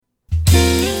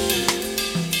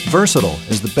Versatile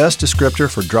is the best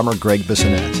descriptor for drummer Greg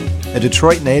Bissonette. A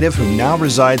Detroit native who now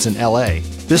resides in L.A.,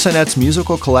 Bissonette's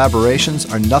musical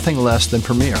collaborations are nothing less than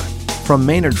premier. From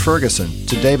Maynard Ferguson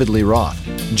to David Lee Roth,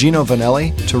 Gino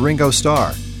Vanelli to Ringo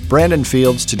Starr, Brandon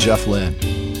Fields to Jeff Lynne.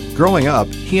 Growing up,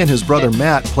 he and his brother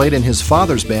Matt played in his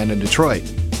father's band in Detroit.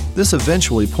 This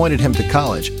eventually pointed him to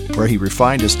college, where he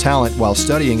refined his talent while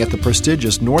studying at the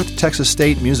prestigious North Texas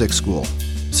State Music School.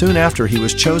 Soon after, he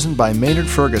was chosen by Maynard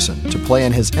Ferguson to play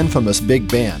in his infamous big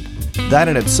band. That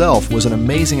in itself was an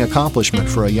amazing accomplishment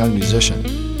for a young musician.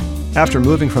 After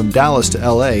moving from Dallas to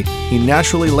LA, he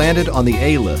naturally landed on the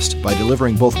A-list by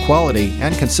delivering both quality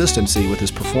and consistency with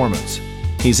his performance.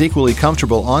 He's equally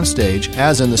comfortable on stage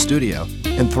as in the studio,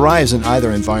 and thrives in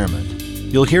either environment.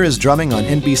 You'll hear his drumming on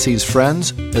NBC's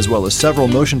Friends, as well as several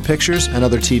motion pictures and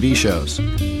other TV shows.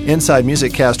 Inside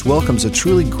Music Cast welcomes a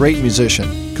truly great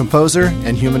musician, composer,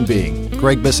 and human being,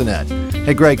 Greg Bissonette.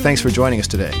 Hey, Greg, thanks for joining us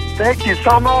today. Thank you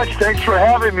so much. Thanks for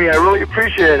having me. I really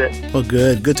appreciate it. Well,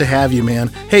 good. Good to have you, man.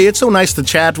 Hey, it's so nice to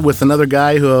chat with another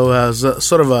guy who is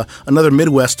sort of another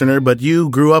Midwesterner, but you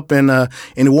grew up in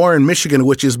Warren, Michigan,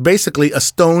 which is basically a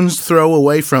stone's throw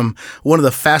away from one of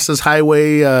the fastest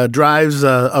highway drives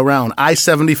around,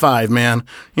 I-75, man.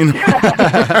 You know?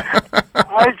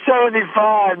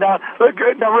 I-75. Now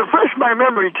refresh my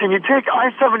memory. Can you take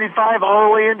I-75 all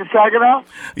the way into Saginaw?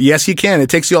 Yes, you can. It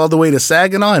takes you all the way to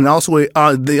Saginaw, and also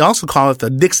they also call it the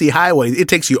Dixie Highway. It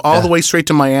takes you all the way straight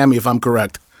to Miami, if I'm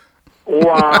correct.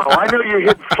 Wow. I know you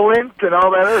hit Flint and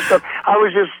all that other stuff. I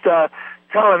was just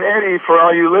telling Eddie, for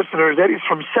all you listeners, Eddie's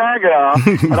from Saginaw,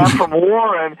 and I'm from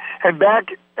Warren. And back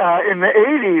in the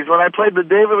 80s, when I played with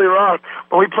David Lee Roth,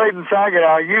 when we played in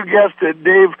Saginaw, you guessed it,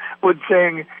 Dave would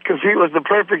sing, because he was the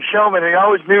perfect showman, and he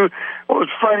always knew what was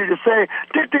funny to say.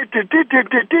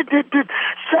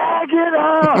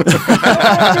 Saginaw!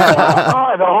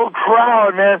 Saginaw! And the whole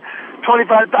crowd, man,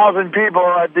 25,000 people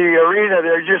at the arena,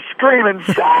 they're just screaming,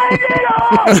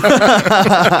 Saginaw!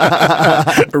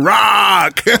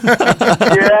 Rock!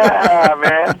 Yeah,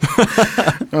 man.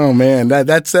 Oh, man,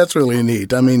 that's really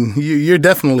neat. I mean, you're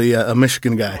definitely a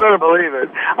Michigan guy. I couldn't believe it.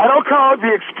 I don't call it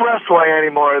the expressway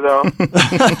anymore, though.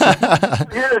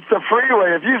 Here it's the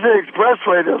freeway. If you say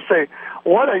expressway, they'll say,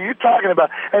 what are you talking about?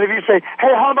 And if you say,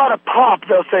 hey, how about a pop?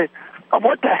 They'll say,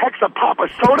 what the heck's a pop? A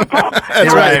soda pop?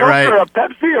 That's right. Or a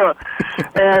Pepsi?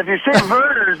 And if you say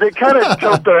Verner's, they kind of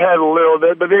tilt their head a little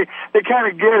bit, but they kind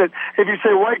of get it. If you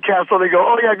say White Castle, they go,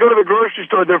 oh, yeah, go to the grocery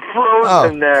store. They're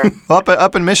frozen there.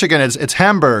 Up in Michigan, it's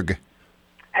Hamburg.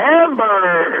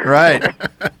 Hamburg. Right.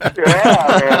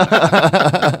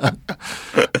 Yeah, man.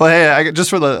 Well, hey, just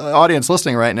for the audience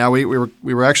listening right now, we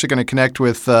were actually going to connect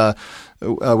with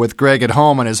Greg at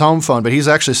home on his home phone, but he's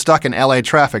actually stuck in LA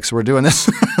traffic, so we're doing this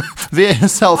via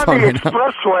his cell phone on the right now.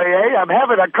 expressway, I'm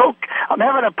having a Coke. I'm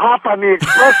having a pop on the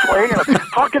expressway, and I'm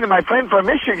talking to my friend from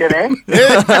Michigan,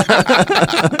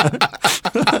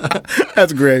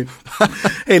 That's great.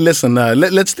 Hey, listen,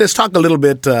 let's talk a little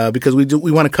bit because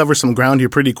we want to cover some ground here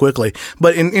pretty quickly.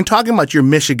 But in talking about your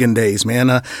Michigan days,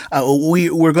 man,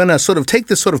 we're going to sort of take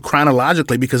this sort of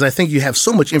chronologically because I think you have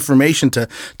so much information to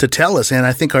tell us, and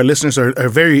I think our listeners are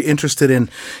very interested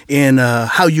in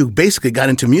how you basically got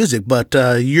into music. But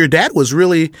your dad was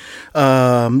really,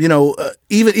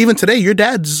 even today, your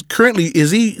dad's currently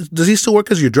does he still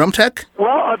work as your drum tech? Well,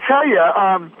 I'll tell you,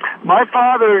 my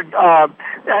father.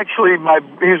 Actually,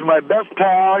 he was my best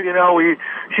pal. You know, he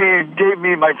gave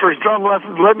me my first drum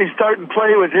lessons, let me start and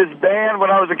play with his band when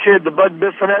I was a kid, the Bud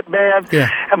Bissonette Band. Yeah.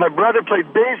 And my brother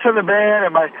played bass in the band,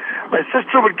 and my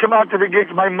sister would come out to the gigs.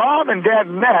 My mom and dad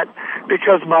met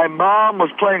because my mom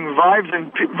was playing vibes in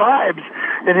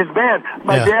his band.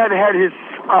 My dad had his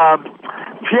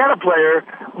piano player.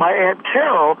 My Aunt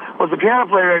Carol was the piano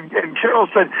player, and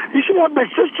Carol said, you should have my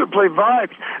sister play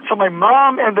vibes. So my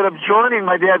mom ended up joining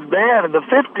my dad's band in the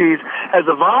 50s as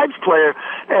a vibes player,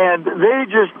 and they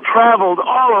just traveled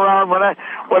all around.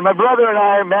 When my brother and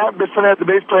I, Matt Bissonette, the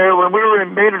bass player, when we were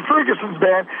in Maynard Ferguson's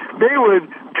band, they would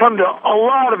come to a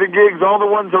lot of the gigs, all the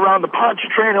ones around the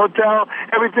Pontchartrain Hotel,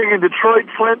 everything in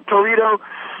Detroit, Flint, Toledo,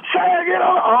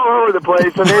 all over the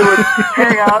place, and they would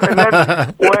hang out. And then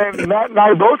when Matt and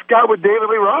I both got with David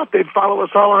Lee Roth, they'd follow us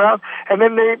all around. And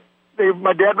then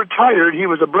my dad retired. He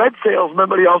was a bread salesman,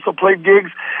 but he also played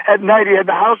gigs at night. He had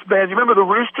the house band. You remember the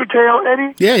Rooster Tail,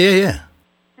 Eddie? Yeah. He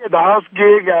had the house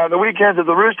gig on the weekends at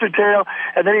the Rooster Tail,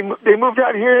 and then they moved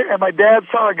out here, and my dad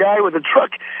saw a guy with a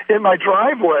truck in my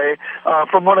driveway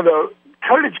from one of the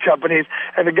cartage companies,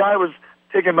 and the guy was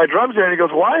taking my drums there, and he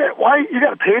goes, why you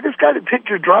got to pay this guy to take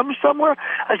your drums somewhere?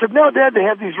 I said, no, Dad, they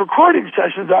have these recording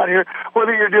sessions out here,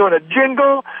 whether you're doing a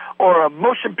jingle or a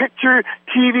motion picture,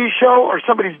 TV show, or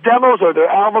somebody's demos or their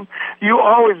album, you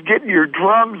always get your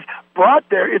drums brought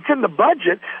there. It's in the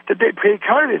budget that they pay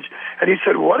Cartage. And he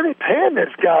said, what are they paying this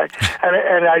guy?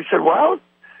 And I said, well,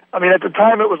 I mean, at the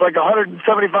time it was like $175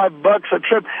 a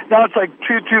trip. Now it's like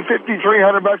 $250,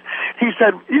 $300. He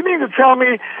said, "You mean to tell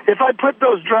me if I put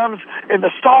those drums in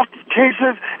the soft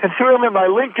cases and threw them in my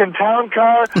Lincoln Town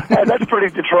car?" And that's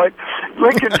pretty Detroit.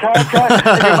 Lincoln Town car.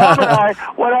 And your mom and I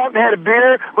went out and had a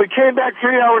beer. We came back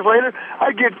 3 hours later.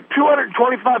 I'd get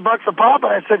 $225 a pop.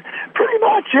 And I said, "Pretty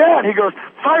much, yeah." And he goes,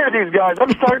 "Fire these guys.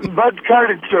 I'm starting Bud's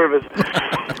Cartage service."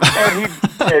 And he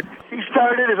did. He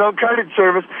started his own cartage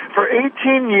service for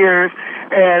 18 years,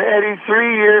 and Eddie,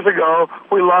 3 years ago,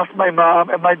 we lost my mom,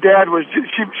 and my dad was,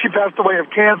 she passed away of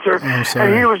cancer,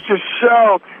 and he was just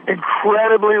so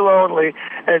incredibly lonely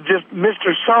and just missed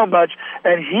her so much,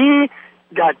 and he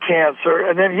got cancer,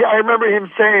 and then I remember him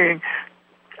saying,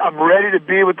 "I'm ready to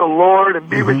be with the Lord and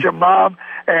be with your mom."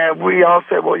 And we all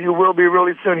said, "Well, you will be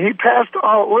really soon." He passed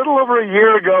a little over a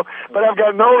year ago, but I've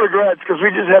got no regrets because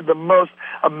we just had the most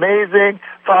amazing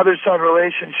father-son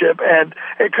relationship, and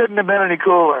it couldn't have been any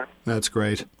cooler. That's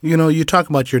great. You know, you talk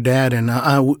about your dad, and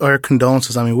our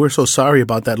condolences. I mean, we're so sorry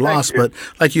about that loss. But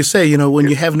like you say, you know, when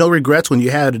you have no regrets, when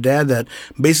you had a dad that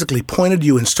basically pointed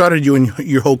you and started you in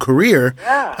your whole career.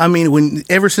 Yeah. I mean,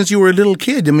 ever since you were a little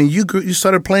kid, I mean, you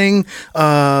started playing,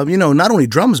 you know, not only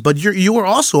drums, but you were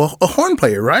also a horn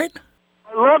player, right?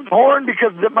 I loved horn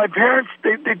because my parents,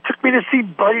 they took me to see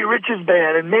Buddy Rich's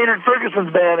band and Maynard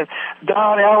Ferguson's band and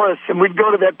Don Ellis, and we'd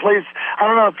go to that place. I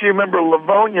don't know if you remember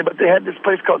Livonia, but they had this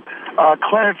place called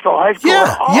Clarenceville High School.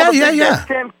 Yeah.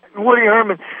 Stan and Woody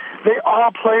Herman, they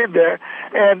all played there.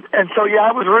 And so, yeah,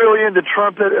 I was really into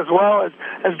trumpet as well as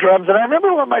drums. And I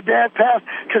remember when my dad passed,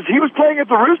 because he was playing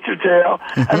at the Rooster Tail,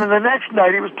 and then the next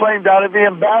night he was playing down at the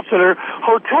Ambassador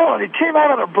Hotel, and he came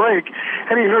out on a break,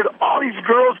 and he heard all these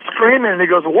girls screaming, and he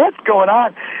goes, "What's going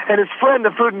on?" And his friend,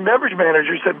 the food and beverage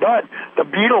manager, said, "Bud, the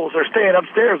Beatles are staying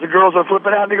upstairs. The girls are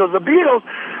flipping out." And he goes, "The Beatles?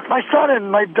 My son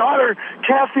and my daughter,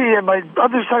 Kathy, and my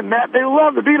other son, Matt, they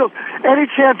love the Beatles. Any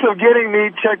chance of getting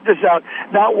me, check this out,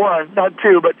 not one, not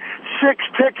two, but 6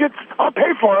 tickets? I'll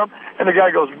pay for them." And the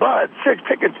guy goes, "Bud, 6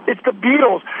 tickets? It's the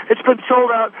Beatles. It's been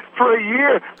sold out for a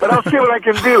year, but I'll see what I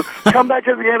can do. Come back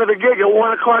at the end of the gig at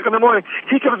 1 o'clock in the morning."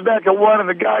 He comes back at 1, and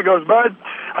the guy goes, "Bud,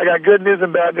 I got good news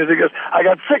and bad news." He goes, "I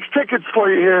got 6 tickets for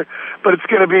you here, but it's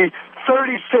going to be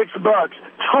 $36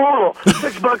 total,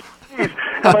 $6 piece."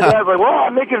 And my dad's like, "Well,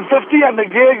 I'm making 50 on the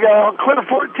gig. I'll quit at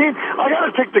 14. I got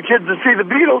to take the kids to see the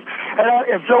Beatles."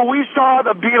 And so we saw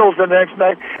the Beatles the next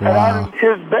night. And on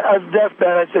his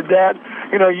deathbed, I said, "Dad,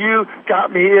 you know, you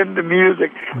got me into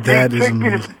music." That is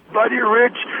amazing. Buddy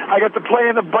Rich, I got to play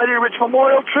in the Buddy Rich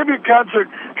Memorial Tribute Concert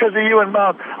because of you and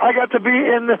Mom. I got to be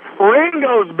in the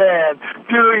Ringo's band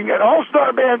doing an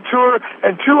all-star band tour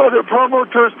and 2 other promo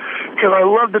tours because I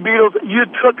love the Beatles. You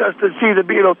took us to see the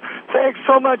Beatles. Thanks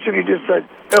so much. And he just said,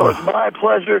 "It was my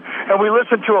pleasure." And we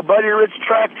listened to a Buddy Rich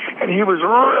track, and he was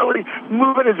really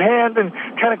moving his hand and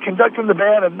kind of conducting the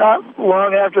band, and not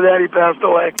long after that, he passed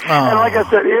away. And like I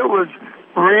said, it was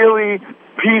really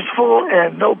peaceful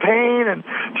and no pain and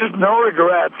just no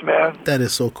regrets, man. That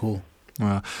is so cool.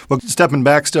 Well, stepping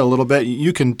back still a little bit,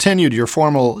 you continued your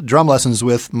formal drum lessons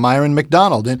with Myron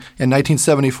McDonald in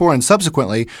 1974, and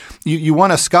subsequently you won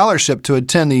a scholarship to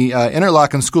attend the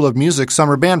Interlochen School of Music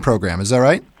summer band program. Is that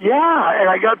right? Yeah, and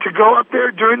I got to go up there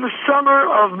during the summer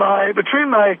of between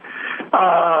my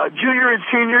junior and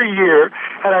senior year,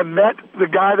 and I met the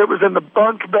guy that was in the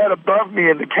bunk bed above me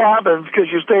in the cabins,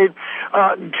 because you stayed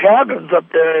in cabins up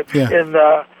there in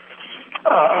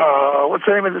what's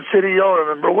the name of the city? You'll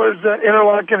remember. What is that?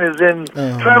 Interlochen is in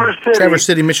Traverse City. Traverse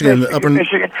City, Michigan.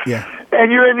 Michigan. Yeah.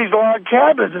 And you're in these log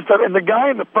cabins and stuff. And the guy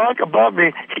in the bunk above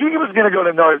me, he was going to go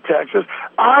to North Texas.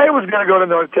 I was going to go to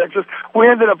North Texas. We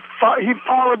ended up, he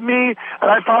followed me,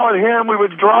 and I followed him. We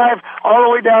would drive all the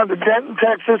way down to Denton,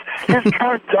 Texas. His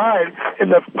car died in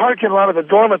the parking lot of the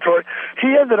dormitory.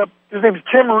 He ended up, his name's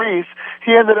Tim Reese.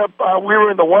 He ended up, we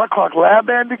were in the 1 O'Clock Lab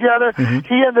Band together.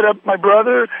 He ended up, my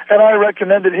brother and I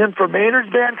recommended him for Maynard's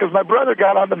band, because my brother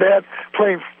got on the band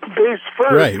playing bass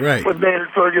first with Maynard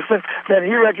Ferguson. Then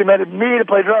he recommended me to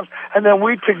play drums, and then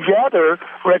we together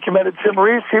recommended Tim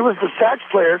Reese. He was the sax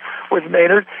player with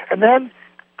Maynard, and then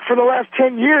for the last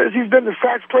 10 years, he's been the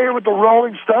sax player with the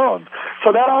Rolling Stones.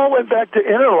 So that all went back to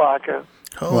Interlochen.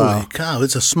 Holy cow,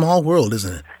 it's a small world,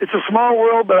 isn't it? It's a small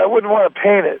world, but I wouldn't want to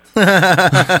paint it.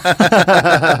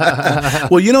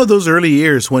 Well, you know, those early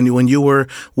years when you were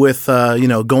with,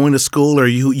 going to school, or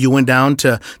you went down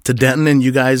to Denton and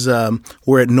you guys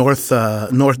were at North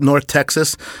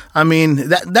Texas. I mean,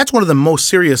 that's one of the most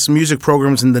serious music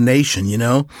programs in the nation, you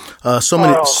know. So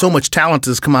much talent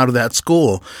has come out of that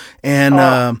school. And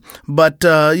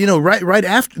right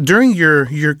after, during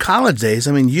your college days,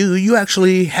 I mean, you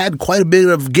actually had quite a bit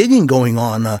of gigging going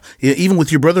on, even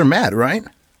with your brother Matt, right?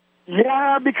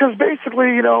 Yeah, because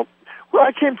basically, well,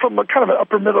 I came from a kind of an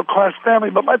upper middle class family,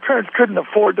 but my parents couldn't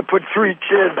afford to put 3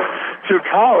 kids through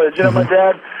college. My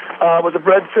dad was a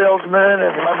bread salesman,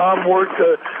 and my mom worked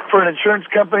for an insurance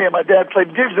company, and my dad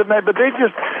played gigs at night, but they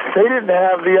didn't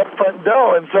have the upfront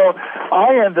dough, and so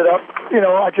I ended up,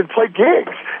 I could play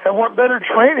gigs. And what better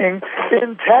training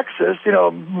in Texas,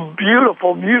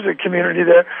 beautiful music community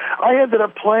there. I ended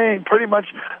up playing pretty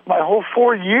much my whole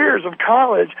 4 years of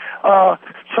college,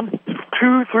 some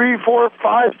 2, 3, 4,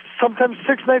 5, sometimes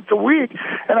 6 nights a week,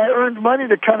 and I earned money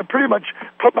to kind of pretty much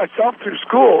put myself through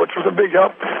school, which was a big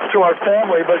help to our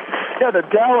family. But yeah, the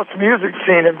Dallas music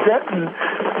scene in Denton,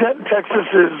 Texas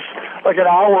is like an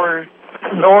hour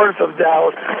north of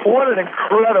Dallas. What an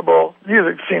incredible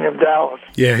music scene in Dallas.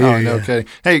 Yeah. No kidding.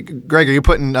 Hey, Greg, are you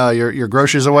putting your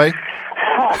groceries away?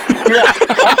 Yeah,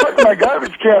 I'm putting my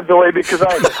garbage cans away because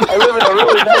I live in a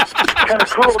really nice, kind of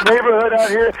cool neighborhood out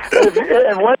here.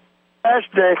 And one trash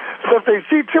day, so if they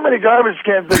see too many garbage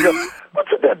cans, they go,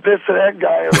 "What's with that Bissonette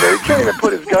guy over there? He can't even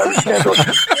put his garbage cans away."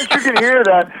 You can hear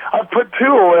that. I put 2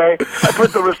 away. I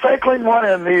put the recycling one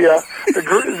and the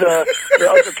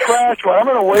trash one. I'm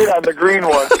going to wait on the green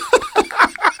one.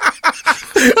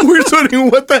 We're wondering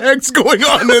what the heck's going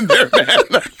on in there,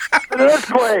 man. An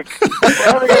earthquake. We're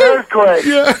having an earthquake.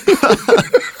 Yeah.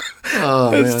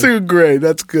 That's too great.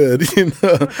 That's good. This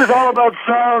is all about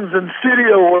sounds and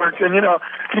studio work, and you got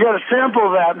to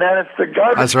sample that, man. It's the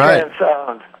garbage can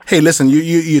sound. Hey, listen,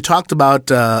 you talked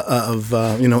about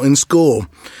in school.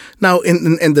 Now,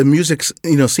 in the music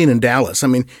scene in Dallas, I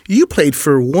mean, you played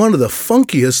for one of the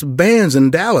funkiest bands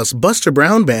in Dallas, Buster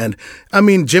Brown Band. I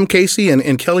mean, Jim Casey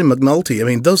and Kelly McNulty. I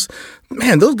mean, those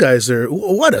guys are,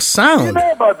 what a sound. You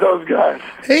know about those guys?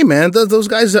 Hey, man, those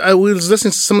guys, I was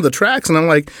listening to some of the tracks, and I'm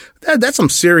like, that's some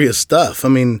serious stuff. I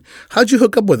mean, how'd you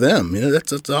hook up with them?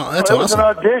 That's awesome. It was an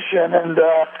audition, and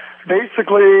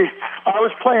basically, I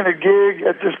was playing a gig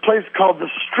at this place called the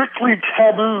Strictly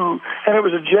Taboo, and it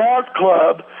was a jazz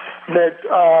club that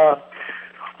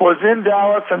was in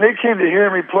Dallas, and they came to hear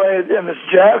me play in this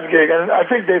jazz gig, and I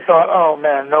think they thought, oh,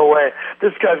 man, no way.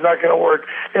 This guy's not going to work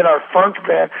in our funk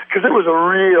band, because it was a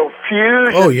real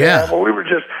fusion band where we were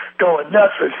just going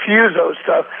nuts with fuso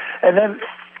stuff. And then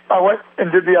I went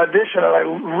and did the audition, and I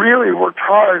really worked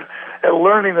hard at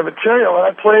learning the material, and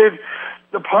I played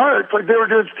the parts. Like, they were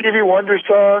doing Stevie Wonder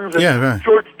songs and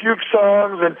George Duke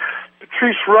songs and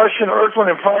Patrice Rush and Earth, Wind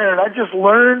 & Fire, and I just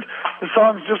learned the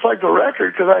songs just like the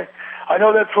record, because I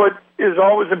know that's what is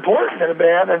always important in a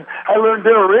band, and I learned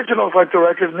their originals like the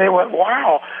record, and they went,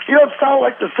 wow, you don't sound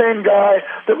like the same guy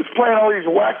that was playing all these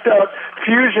whacked-out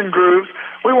fusion grooves.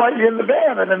 We want you in the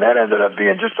band, and then that ended up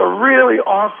being just a really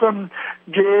awesome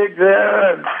gig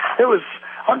there, and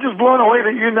I'm just blown away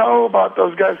that you know about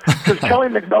those guys, because Kelly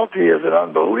McNulty is an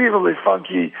unbelievably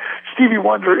funky, Stevie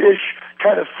Wonder-ish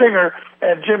kind of singer,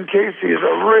 and Jim Casey is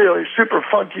a really super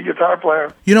funky guitar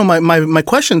player. My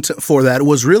question for that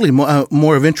was really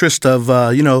more of interest of,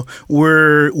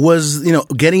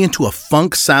 getting into a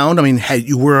funk sound. I mean,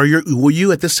 were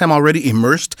you at this time already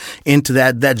immersed into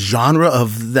that genre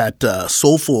of that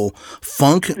soulful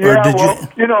funk? Yeah, or did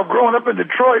you growing up in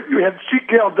Detroit, you had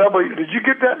CKLW. Did you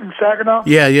get that in Saginaw?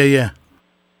 Yeah.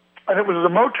 And it was the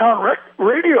Motown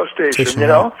radio station,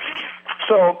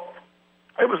 So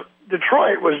it was,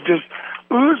 Detroit was just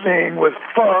oozing with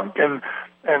funk and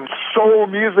soul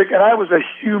music, and I was a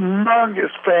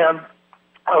humongous fan,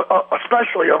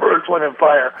 especially of Earth, Wind &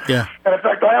 Fire. Yeah. And in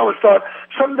fact, I always thought,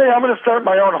 someday I'm going to start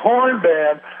my own horn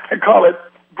band and call it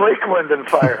Break Wind &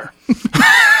 Fire. Took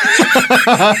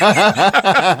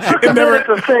a minute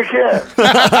to sink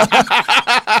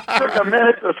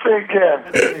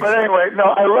in. But anyway, no,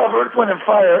 I love Earth, Wind &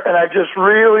 Fire, and I just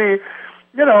really,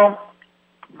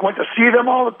 went to see them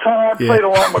all the time, played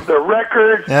along with their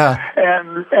records,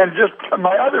 and just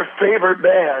my other favorite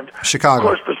band, Chicago,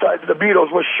 of course, besides the Beatles,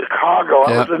 was Chicago.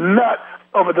 I was a nut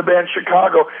over the band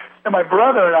Chicago, and my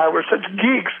brother and I were such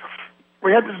geeks.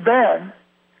 We had this band,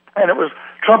 and it was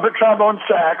trumpet, trombone,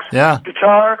 sax,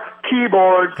 guitar,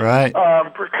 keyboards,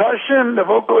 percussion, the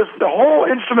vocalist, the whole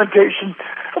instrumentation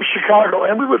of Chicago,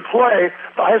 and we would play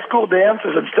the high school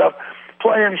dances and stuff.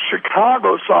 playing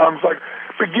Chicago songs like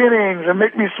Beginnings and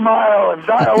Make Me Smile and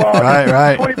Dialogue,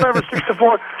 right. 25 or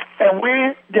 64. And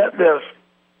we, get this,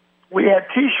 we had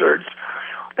T-shirts,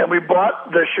 and we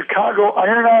bought the Chicago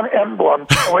Iron-On emblem,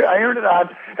 and we ironed it on,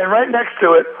 and right next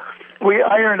to it, we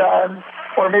ironed on,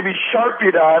 or maybe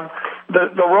Sharpied on,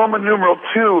 the Roman numeral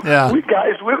 2. Yeah. We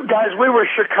were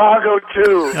Chicago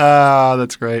 2. Oh,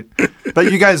 that's great.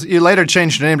 But you later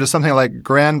changed your name to something like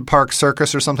Grand Park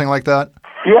Circus or something like that?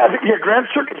 Yeah, Grand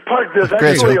Circus Park. There's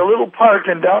actually a little park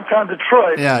in downtown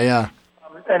Detroit. Yeah.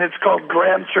 And it's called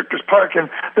Grand Circus Park. And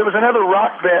there was another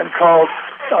rock band called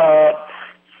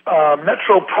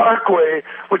Metro Parkway,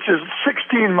 which is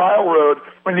 16 Mile Road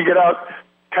when you get out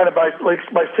kind of by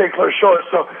St. Clair Shore.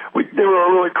 So they were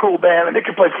a really cool band, and they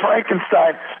could play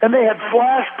Frankenstein. And they had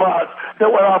flash pods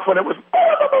that went off when it was...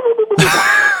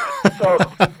 So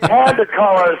we had to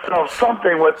call ourselves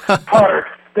something with Park.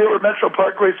 They were Metro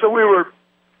Parkway, so we were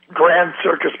Grand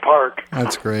Circus Park.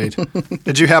 That's great.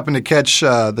 Did you happen to catch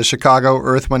the Chicago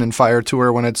Earth, Wind and Fire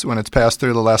tour when it's passed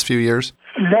through the last few years?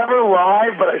 Never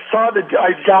live, but I saw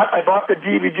I bought the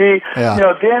DVD. Yeah. You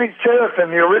know, Danny Serafin,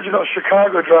 the original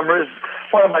Chicago drummer, is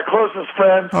one of my closest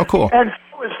friends. Oh, cool. And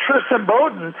so was Tristan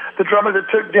Bowden, the drummer that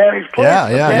took Danny's place.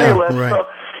 Yeah. Right. So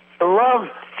I love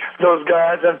those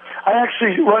guys, and I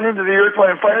actually run into the Earth,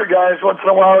 Wind and Fire guys once in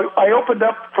a while. I opened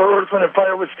up for Earth, Wind and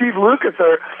Fire with Steve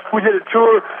Lukather. We did a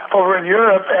tour over in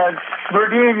Europe, and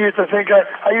Verdine used to think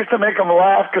I used to make him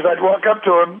laugh because I'd walk up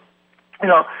to him, you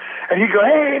know, and he'd go,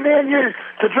 "Hey, man, you're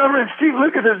the drummer in Steve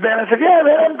Lukather's band." I said, "Yeah,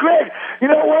 man, I'm Greg. You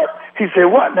know what?" He'd say,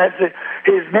 "What?" And I'd say,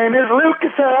 "His name is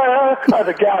Lukather of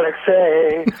the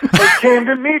Galaxy. I came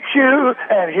to meet you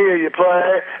and hear you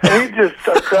play." And he'd just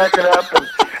start cracking up and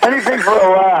anything for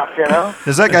a laugh, you know?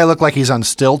 Does that guy look like he's on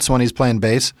stilts when he's playing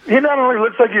bass? He not only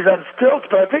looks like he's on stilts,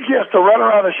 but I think he has to run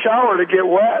around the shower to get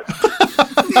wet.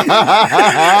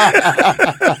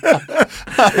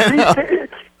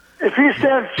 If he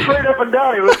stands straight up and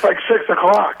down, he looks like 6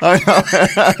 o'clock. I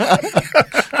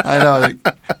know.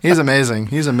 He's amazing.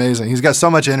 He's got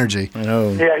so much energy. I know.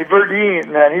 Yeah, Verdine,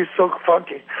 man, he's so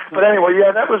funky. But anyway,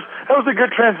 yeah, that was a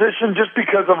good transition just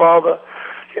because of all the,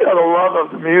 you know, the love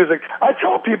of the music. I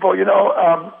tell people, you know,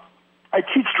 I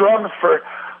teach drums for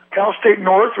Cal State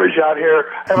Northridge out here.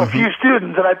 I have a few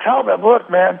students, and I tell them,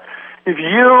 look, man, if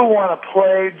you want to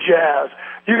play jazz,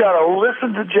 you got to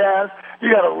listen to jazz. You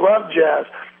got to love jazz.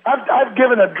 I've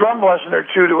given a drum lesson or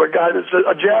two to a guy that's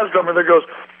a jazz drummer that goes,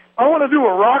 "I want to do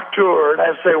a rock tour." And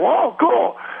I say, "Wow,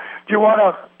 cool. Do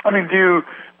you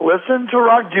listen to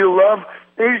rock? Do you love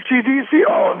AC/DC?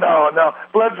 Oh, no.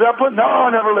 Led Zeppelin? No, I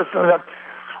never listened to them."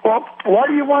 "Well, why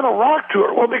do you want a rock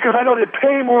tour?" "Well, because I know they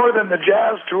pay more than the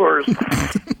jazz tours."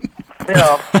 You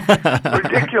know,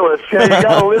 ridiculous. You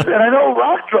gotta listen. And I know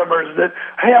rock drummers that,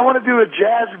 "Hey, I want to do a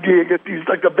jazz gig at these,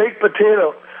 like the Baked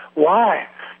Potato." "Why?"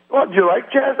 "Well, do you like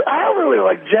jazz?" "I don't really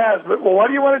like jazz." "But, well, why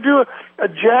do you want to do a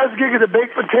jazz gig at the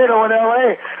Baked Potato in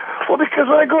L.A.? "Well, because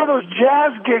when I go to those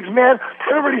jazz gigs, man,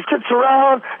 everybody sits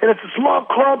around, and it's a small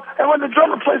club, and when the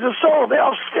drummer plays a solo, they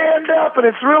all stand up, and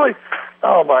it's really,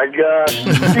 oh, my gosh.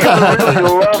 You got to really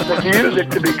love the music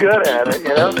to be good at it,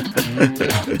 you know?"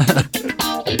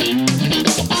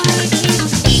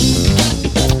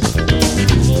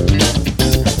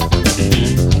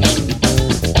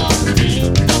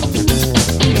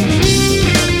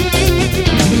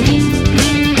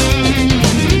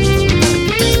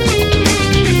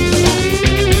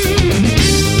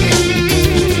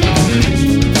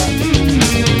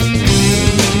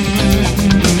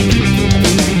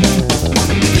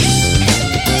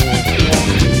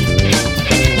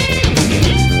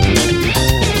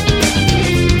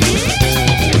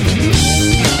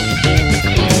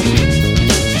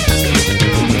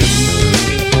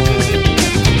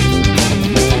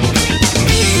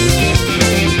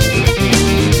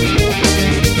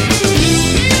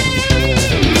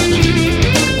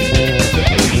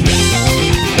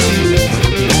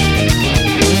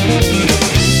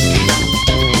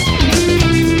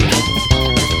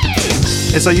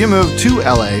 So you moved to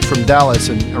L.A. from Dallas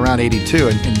in around 82,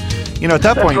 and you know, at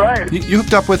that point, right. you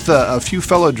hooked up with a few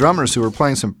fellow drummers who were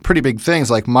playing some pretty big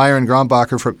things, like Myron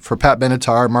Grombacher for Pat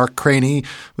Benatar, Mark Craney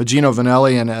with Gino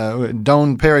Vanelli, and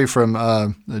Doane Perry from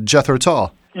Jethro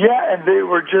Tull. Yeah, and they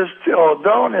were just,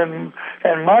 Doane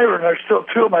and Myron are still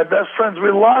two of my best friends.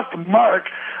 We lost Mark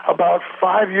about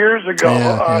 5 years ago.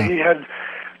 Yeah. He had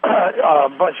a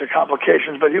bunch of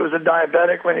complications, but he was a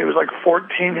diabetic when he was like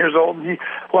 14 years old, and he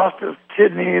lost his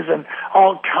kidneys, and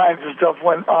all kinds of stuff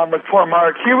went on with poor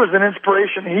Mark. He was an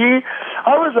inspiration.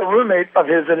 I was a roommate of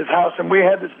his at his house, and we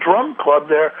had this drum club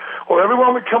there where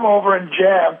everyone would come over and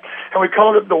jam, and we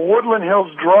called it the Woodland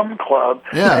Hills Drum Club.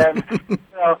 Yeah. And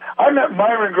I met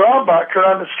Myron Graubacher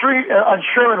on the street on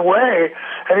Sherman Way,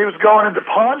 and he was going into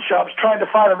pawn shops trying to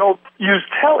find an old used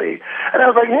telly. And I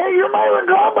was like, "Hey, you're Myron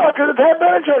Graubacher, the Pat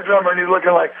Benatar drummer." And he's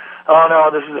looking like, "Oh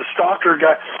no, this is a stalker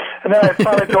guy." And then I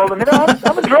finally told him,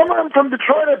 I'm a drummer. I'm from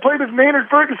Detroit. I played with Maynard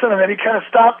Ferguson. And then he kind of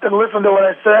stopped and listened to what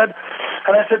I said.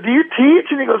 And I said, "Do you teach?"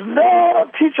 And he goes, "No, I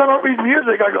don't teach. I don't read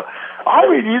music." I go, "I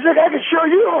read music. I can show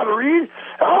you how to read."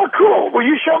 "Oh, cool. Will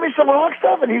you show me some rock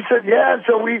stuff?" And he said, "Yeah." And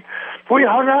so we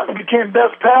hung out and became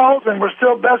best pals, and we're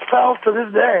still best pals to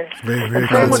this day. Very, very and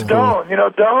same cool. with Doan.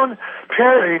 Doan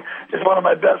Perry is one of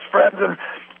my best friends, and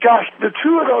gosh, the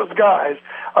two of those guys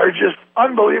are just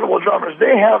unbelievable drummers.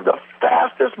 They have the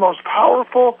fastest, most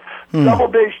powerful double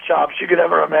bass chops you could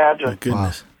ever imagine. My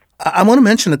goodness. I want to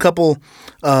mention a couple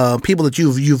people that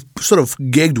you've sort of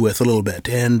gigged with a little bit,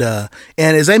 and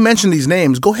as I mentioned these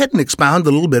names, go ahead and expound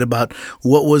a little bit about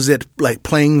what was it like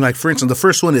playing. Like, for instance, the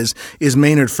first one is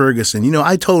Maynard Ferguson.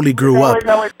 I totally grew up.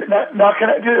 Now, can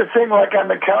I do the thing like on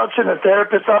the couch in the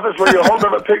therapist's office where you hold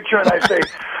up a picture and I say,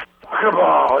 "Soccer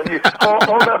ball," and you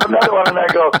hold up another one and I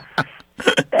go,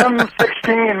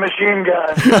 "M16 machine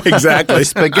gun." Exactly.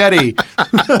 Spaghetti.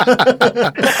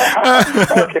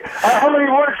 Okay. How many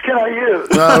words can I use?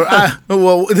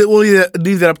 Well, we'll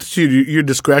leave that up to your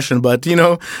discretion. But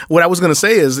what I was going to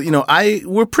say is,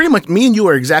 we're pretty much, me and you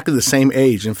are exactly the same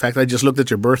age. In fact, I just looked at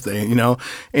your birthday. And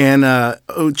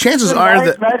chances are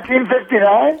that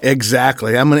 1959.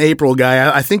 Exactly. I'm an April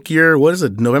guy. I think you're, what is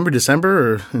it, November,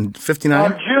 December, or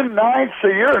 59? I'm June 9th, so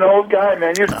you're an old guy,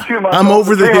 man. You're 2 months. I'm old.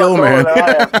 over the hill, man.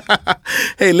 I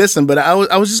Hey, listen, but I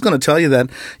was just going to tell you that,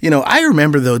 I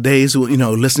remember those days,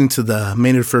 listening to the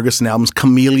Maynard Ferguson albums,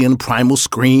 Chameleon, Primal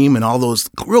Scream, and all those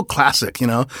real classic,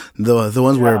 the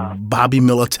ones where Bobby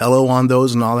Militello on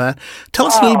those and all that. Tell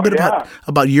us a little bit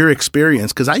about your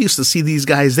experience, because I used to see these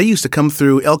guys, they used to come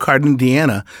through Elkhart,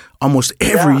 Indiana almost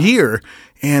every year.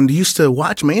 And used to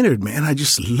watch Maynard, man. I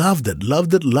just loved it. now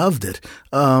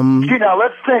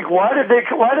let's think. Why did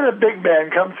the big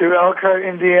band come through Elkhart,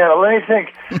 Indiana? Let me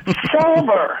think.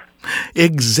 Selmer.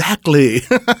 Exactly.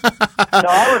 No,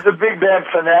 I was a big band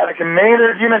fanatic. And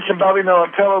Maynard, you mentioned Bobby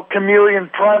Militello, Chameleon,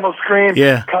 Primal Scream,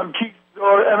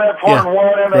 Conquistador, MF Horn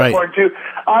 1, MF Horn 2.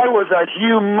 I was a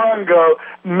humongo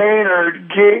Maynard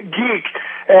geek.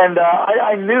 And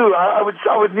I knew I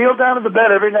would kneel down in the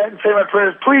bed every night and say my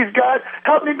prayers, "Please, God,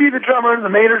 help me be the drummer in the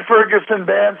Maynard Ferguson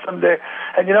band someday."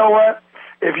 And you know what?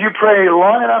 If you pray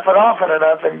long enough and often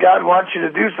enough and God wants you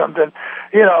to do something,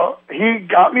 he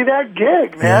got me that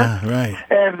gig, man. Yeah, right.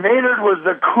 And Maynard was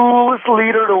the coolest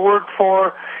leader to work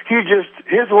for.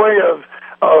 His way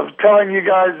of telling you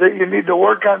guys that you need to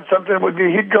work on something would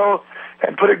be he'd go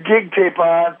and put a gig tape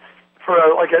on for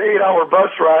like an 8-hour bus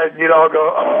ride, and you'd all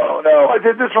go, "Oh no, I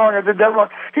did this wrong, I did that wrong."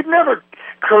 He'd never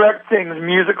correct things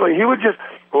musically. He would just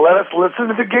let us listen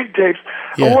to the gig tapes.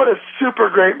 Yeah. And what a super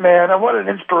great man, and what an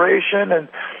inspiration, and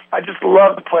I just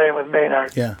loved playing with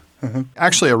Maynard. Yeah. Mm-hmm.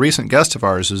 Actually, a recent guest of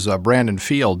ours is Brandon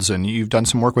Fields, and you've done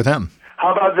some work with him.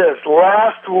 How about this?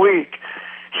 Last week,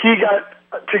 he got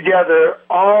together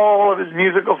all of his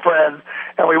musical friends,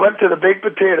 and we went to the Baked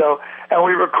Potato, and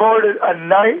we recorded a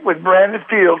Night with Brandon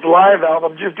Fields live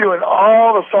album, just doing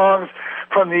all the songs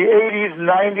from the 80s,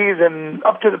 90s, and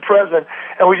up to the present.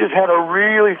 And we just had a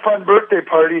really fun birthday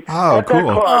party at cool. that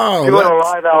club doing a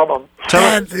live album.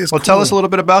 Tell us a little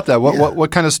bit about that.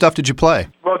 What kind of stuff did you play?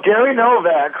 Well, Gary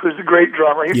Novak, who's a great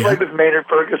drummer, he played with Maynard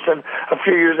Ferguson a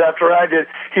few years after I did.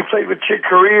 He played with Chick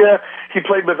Corea. He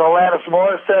played with Alanis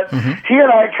Morissette. Mm-hmm. He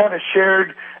and I kind of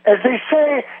shared, as they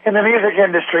say in the music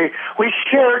industry, we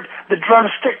shared the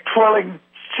drumstick twirling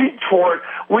sheet toward.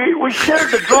 We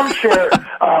shared the drum share.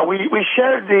 We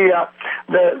shared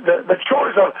the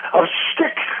chores of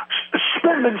stick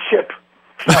spinmanship.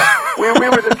 We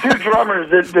were the two drummers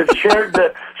that shared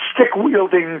the stick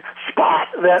wielding spot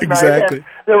that night. And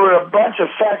there were a bunch of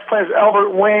sax players,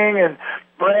 Albert Wing and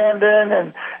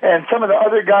Brandon and some of the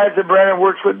other guys that Brandon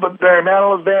works with, but Barry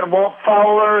Manilow's band, Walt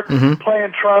Fowler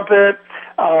playing trumpet.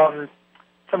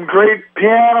 Some great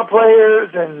piano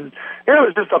players, and it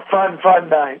was just a fun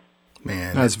night.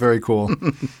 Man, that's very cool.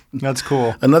 That's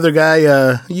cool. Another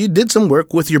guy, you did some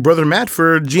work with your brother Matt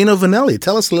for Gino Vanelli.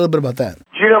 Tell us a little bit about that.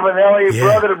 Gino Vanelli,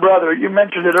 Brother to Brother. You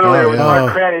mentioned it earlier with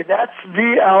Mark Cranny. That's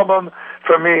the album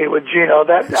for me with Gino.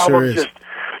 That album just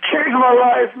changed my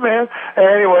life, man. And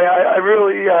anyway, I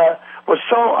really was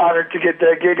so honored to get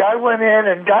that gig. I went in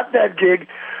and got that gig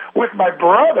with my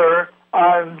brother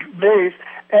on bass,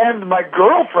 and my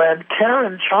girlfriend,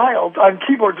 Karen Childs, on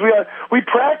keyboards. We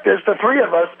practiced, the three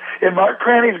of us, in Mark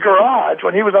Cranny's garage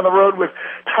when he was on the road with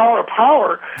Tower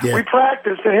Power. Yeah. We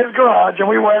practiced in his garage, and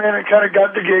we went in and kind of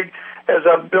got the gig as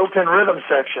a built-in rhythm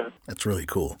section. That's really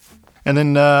cool. And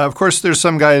then, of course, there's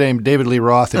some guy named David Lee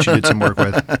Roth that you did some work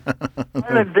with.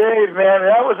 And Dave, man,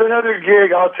 that was another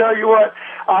gig. I'll tell you what,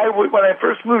 when I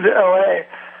first moved to L.A.,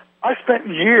 I spent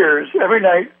years every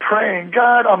night praying,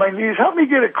 God, on my knees, help me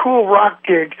get a cool rock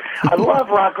gig. I love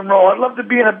rock and roll. I'd love to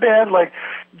be in a band like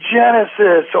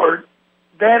Genesis or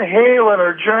Van Halen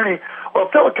or Journey. Well,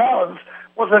 Phil Collins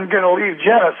wasn't going to leave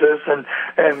Genesis, and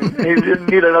he didn't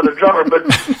need another drummer. But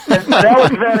now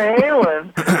with Van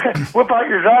Halen, whip out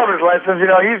your driver's license. You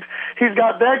know, he's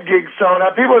got that gig sewn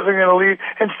up. He wasn't going to leave.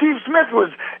 And Steve Smith was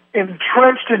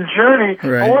entrenched in Journey.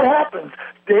 Right. And what happens?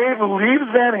 Dave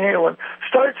leaves Van Halen,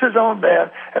 starts his own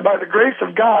band, and by the grace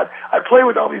of God, I play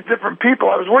with all these different people.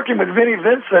 I was working with Vinnie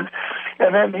Vincent,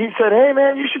 and then he said, hey,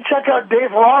 man, you should check out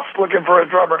Dave Roth's looking for a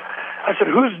drummer. I said,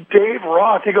 who's Dave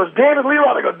Roth? He goes, David Lee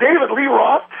Roth. I go, David Lee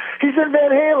Roth? He's in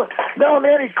Van Halen. No,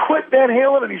 man, he quit Van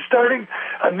Halen, and he's starting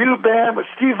a new band with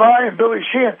Steve Vai and Billy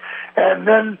Sheehan. And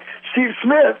then Steve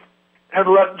Smith had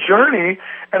left Journey,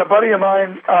 and a buddy of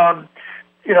mine,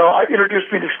 I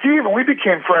introduced me to Steve, and we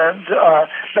became friends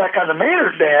back on the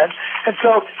Maynard band. And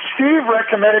so Steve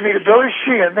recommended me to Billy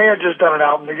Sheehan. They had just done an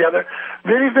album together.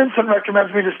 Vinnie Vincent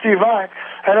recommends me to Steve Vai.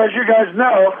 And as you guys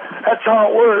know, that's how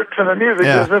it works in the music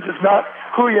business. It's not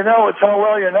who you know, it's how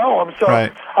well you know them. So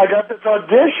right. I got this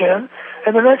audition,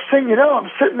 and the next thing you know,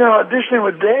 I'm sitting there auditioning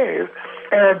with Dave,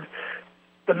 and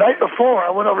the night before, I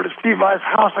went over to Steve Vai's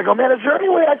house. I go, man, is there any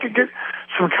way I could get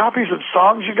some copies of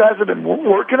songs you guys have been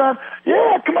working on?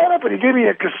 Yeah, come on up. And he gave me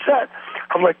a cassette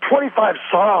of like 25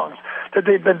 songs that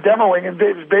they'd been demoing in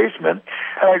Dave's basement.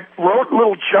 And I wrote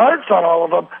little charts on all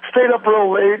of them, stayed up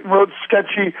real late and wrote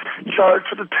sketchy charts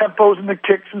for the tempos and the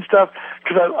kicks and stuff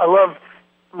because I love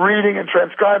reading and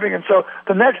transcribing. And so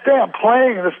the next day I'm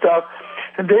playing this stuff,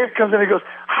 and Dave comes in and he goes,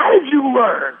 how did you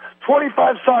learn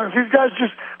 25 songs? These guys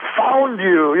just found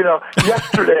you,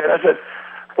 yesterday. And I said,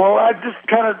 well, I just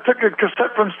kind of took a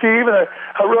cassette from Steve, and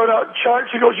I wrote out charts.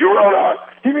 He goes, you wrote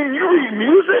out? You mean you read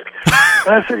music?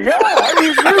 And I said, yeah, I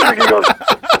read music. He goes,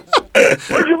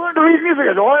 where'd you learn to read music?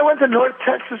 I said, well, I went to North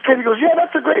Texas State. He goes, yeah,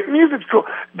 that's a great music school.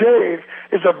 Dave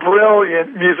is a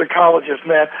brilliant musicologist,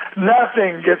 man.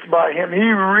 Nothing gets by him.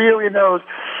 He really knows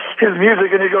his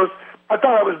music. And he goes, I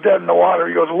thought I was dead in the water.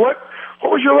 He goes, what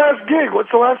was your last gig?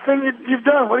 What's the last thing you've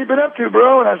done? What have you been up to,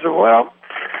 bro? And I said, well,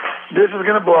 this is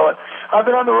going to blow it. I've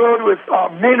been on the road with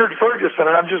Maynard Ferguson,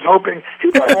 and I'm just hoping,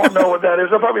 he probably won't know what that is.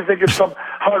 I'll probably think it's some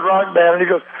hard rock band. And he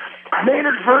goes,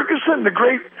 Maynard Ferguson, the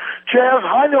great jazz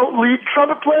high-note lead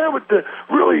trumpet player with the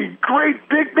really great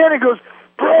big band. He goes,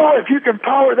 bro, if you can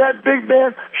power that big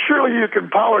band, surely you can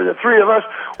power the three of us.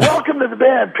 Welcome to the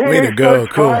band. Way to go.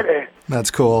 Cool. Friday. That's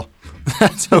cool.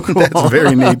 That's so cool. That's a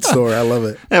very neat story. I love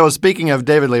it. Yeah, well, speaking of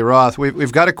David Lee Roth,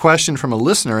 we've got a question from a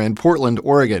listener in Portland,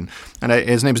 Oregon, and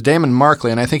his name's Damon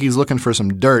Markley, and I think he's looking for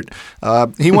some dirt.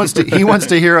 He wants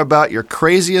to hear about your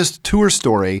craziest tour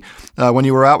story when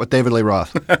you were out with David Lee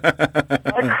Roth.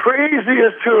 My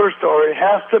craziest tour story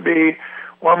has to be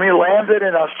when we landed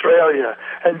in Australia,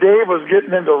 and Dave was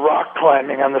getting into rock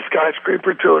climbing on the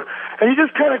Skyscraper tour, and he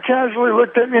just kind of casually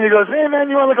looked at me and he goes, hey, man,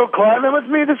 you want to go climbing with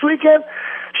me this weekend?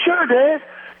 Sure, Dave.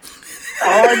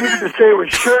 All I needed to say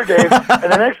was, sure, Dave. And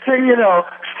the next thing you know,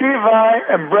 Steve Vai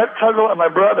and Brett Tuggle and my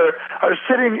brother are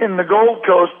sitting in the Gold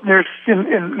Coast in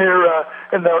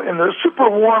the super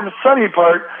warm, sunny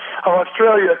part of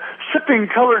Australia, sipping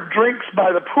colored drinks by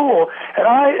the pool. And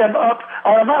I am up.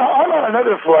 I'm on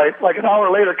another flight, like an hour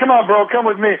later. Come on, bro, come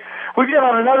with me. We get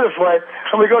on another flight,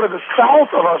 and we go to the south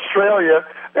of Australia,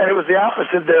 and it was the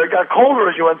opposite there. It got colder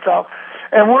as you went south.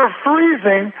 And we're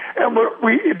freezing, and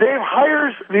Dave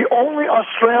hires the only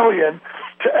Australian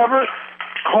to ever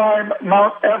climb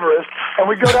Mount Everest, and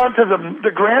we go down to the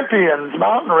Grampians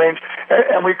mountain range,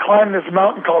 and we climb this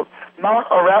mountain called Mount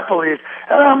Arapiles,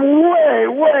 and I'm way,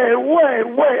 way, way,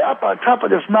 way up on top of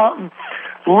this mountain,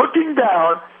 looking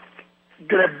down,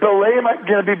 gonna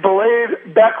be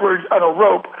belayed backwards on a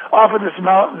rope off of this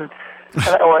mountain,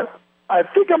 and I went, I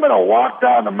think I'm going to walk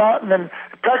down the mountain and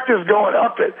practice going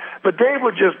up it. But Dave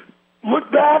would just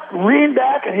look back, lean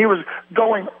back, and he was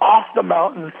going off the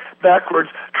mountain backwards,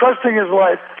 trusting his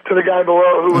life to the guy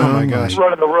below who was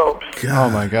running the ropes. God. Oh,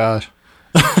 my gosh.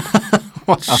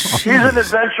 Wow. He's an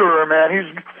adventurer,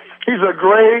 man. He's a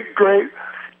great, great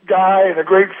guy and a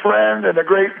great friend and a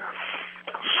great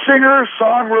singer,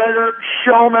 songwriter,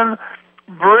 showman,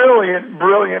 brilliant,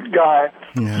 brilliant guy.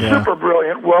 Yeah. Super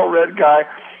brilliant, well-read guy.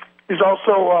 He's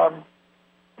also,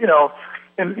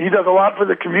 and he does a lot for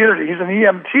the community. He's an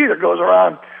EMT that goes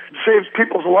around, saves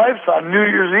people's lives on New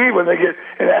Year's Eve when they get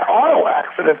in an auto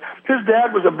accident. His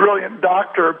dad was a brilliant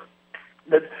doctor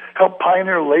that helped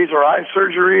pioneer laser eye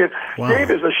surgery. Wow.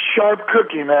 Dave is a sharp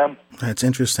cookie, man. That's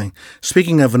interesting.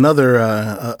 Speaking of another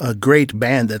a great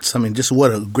band, just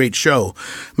what a great show.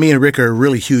 Me and Rick are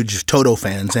really huge Toto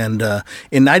fans, and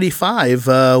in '95,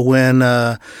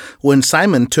 when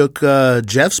Simon took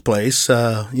Jeff's place,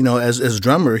 as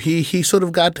drummer, he sort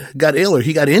of got ill, or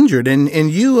he got injured,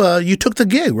 and you took the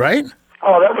gig, right?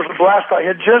 Oh, that was a blast. I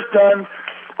had just done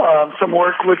some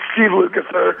work with Steve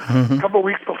Lukather a couple of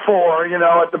weeks before,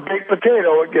 at the Baked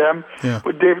Potato again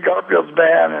with Dave Garfield's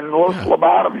band and Los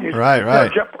Lobotomies.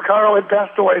 Right. Jeff Porcaro had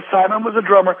passed away. Simon was a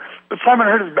drummer, but Simon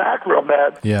hurt his back real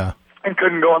bad. Yeah. And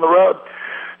couldn't go on the road.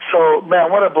 So, man,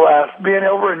 what a blast. Being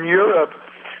over in Europe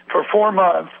for 4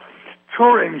 months,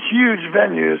 touring huge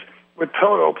venues with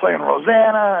Toto, playing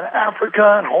Rosanna and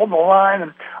Africa and Hold the Line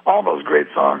and all those great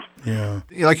songs. Yeah.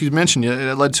 Like you mentioned,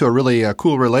 it led to a really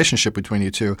cool relationship between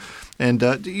you two. And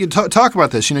you talk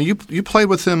about this. You played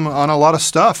with him on a lot of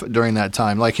stuff during that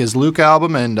time, like his Luke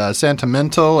album and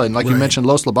Sentimental, and you mentioned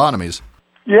Los Lobotomies.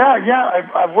 Yeah.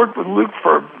 I've worked with Luke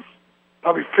for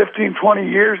probably 15, 20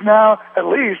 years now, at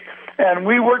least. And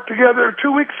we worked together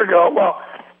 2 weeks ago. Well,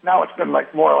 now it's been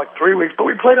more like 3 weeks. But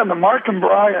we played on the Mark and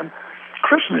Brian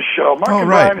Christmas show. Mark and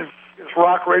Brian is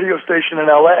rock radio station in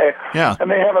L.A. Yeah. And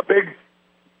they have a big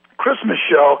Christmas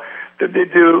show that they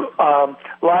do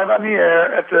live on the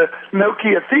air at the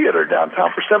Nokia Theater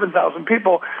downtown for 7,000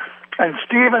 people. And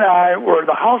Steve and I were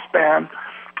the house band.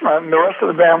 And the rest of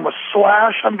the band was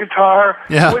Slash on guitar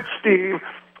with Steve,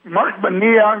 Mark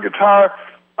Bonilla on guitar,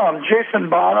 Jason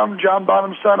Bonham, John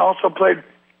Bonham's son, also played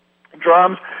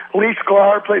drums. Lee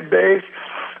Sklar played bass.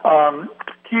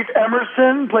 Keith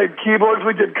Emerson played keyboards.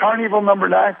 We did Carnival No.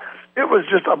 9. It was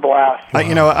just a blast.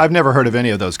 I've never heard of any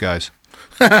of those guys.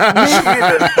 Me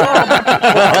either.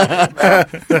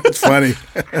 That's funny.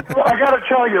 Well, I got to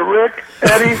tell you, Rick,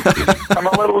 Eddie, I'm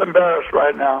a little embarrassed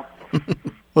right now.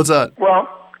 What's that? Well,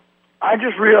 I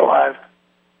just realized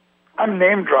I'm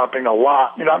name-dropping a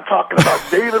lot. I'm talking about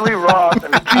David Lee Roth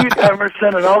and Keith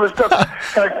Emerson and all this stuff.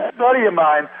 And a buddy of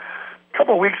mine a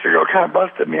couple of weeks ago kind of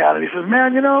busted me out, and he says,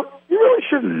 man, you really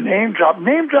shouldn't name-drop.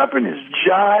 Name-dropping is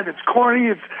jive. It's corny.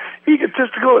 It's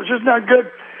egotistical. It's just not good.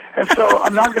 And so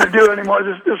I'm not going to do it anymore.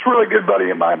 This really good buddy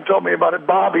of mine told me about it,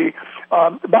 Bobby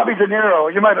De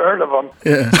Niro. You might have heard of him.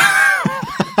 Yeah.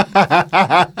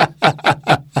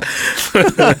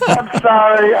 I'm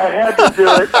sorry. I had to do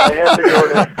it. I had to go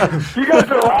there. You guys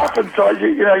are laughing, so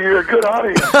you're a good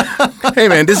audience. Hey,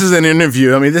 man, this is an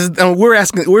interview.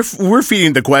 We're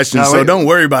feeding the questions, so don't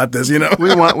worry about this.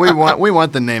 We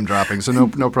want the name dropping, so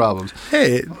no problems.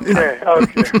 Hey, okay.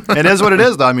 It is what it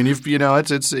is, though.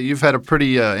 You've had a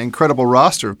pretty incredible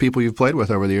roster of people you've played with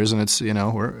over the years, and it's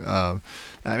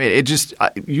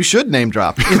you should name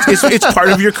drop. It's part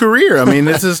of your career.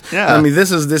 This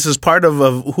is part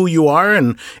of who you are,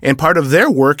 and part of their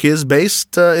work is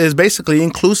basically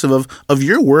inclusive of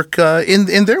your work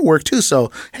in their work too.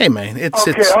 So hey, man,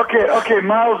 okay.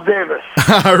 Miles Davis.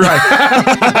 All right.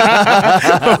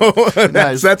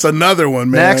 Nice. That's another one,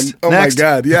 man. Next. My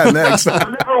God, yeah, next. I've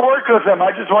never worked with him.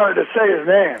 I just wanted to say his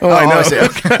name. Oh, I know. I see.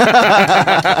 Okay.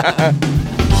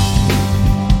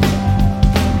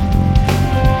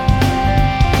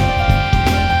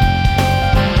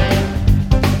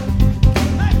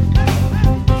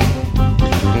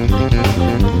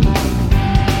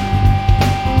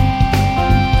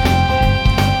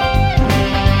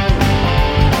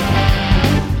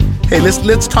 Hey,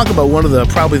 let's talk about one of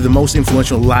probably the most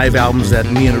influential live albums that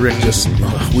me and Rick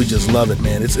we just love it,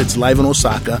 man. It's live in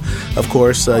Osaka, of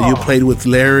course. You played with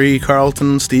Larry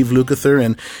Carlton, Steve Lukather,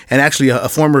 and actually a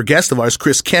former guest of ours,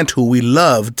 Chris Kent, who we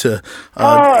loved.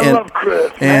 I love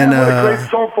Chris. Man, what a great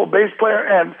soulful bass player,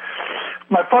 and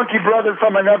my funky brother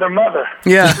from another mother.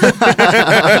 Yeah.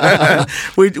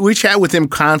 we chat with him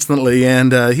constantly,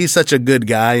 and he's such a good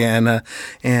guy, and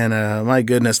my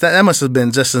goodness, that must have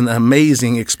been just an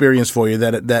amazing experience for you,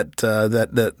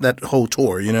 that whole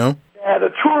tour, Yeah,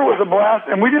 the tour was a blast,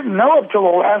 and we didn't know until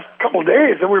the last couple of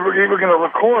days that we were going to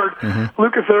record.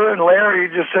 Lukather and Larry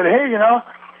just said, hey,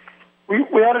 we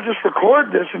ought to just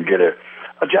record this and get a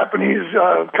Japanese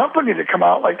company to come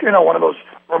out, one of those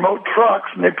remote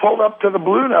trucks, and they pulled up to the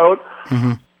Blue Note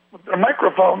with their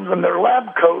microphones and their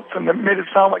lab coats, and it made it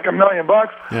sound like $1 million.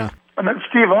 Yeah. And then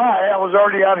Steve and I was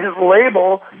already on his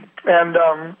label, and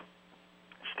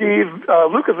Steve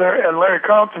Lukather and Larry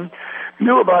Carlton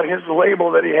knew about his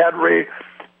label that he had. Ray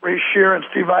Shear and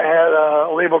Steve and I had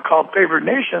a label called Favored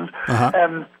Nations,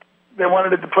 and they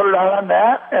wanted to put it out on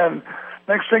that, and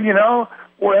next thing you know,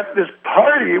 we're at this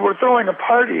party. We're throwing a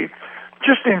party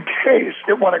just in case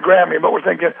it won a Grammy, but we're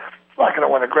thinking, it's not going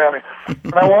to win a Grammy.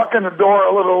 And I walk in the door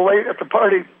a little late at the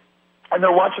party, and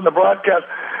they're watching the broadcast,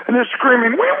 and they're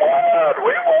screaming, we won a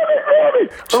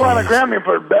Grammy. They won a Grammy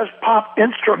for Best Pop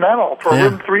Instrumental for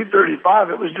Room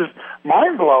 335. It was just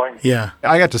mind-blowing. Yeah.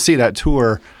 I got to see that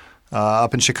tour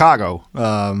up in Chicago,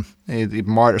 a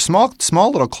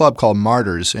small little club called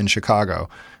Martyrs in Chicago.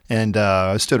 And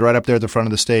I stood right up there at the front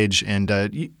of the stage. And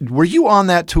were you on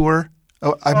that tour?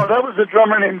 Oh, that was a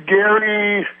drummer named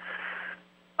Gary.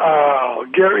 I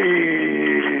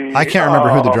can't remember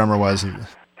who the drummer was.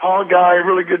 Tall guy,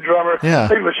 really good drummer. Yeah. I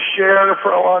think it was Cher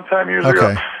for a long time years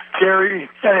ago. Gary.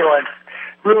 Anyway,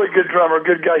 really good drummer,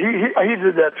 good guy. He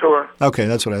did that tour. Okay,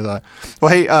 that's what I thought.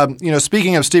 Well, hey,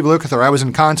 speaking of Steve Lukather, I was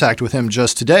in contact with him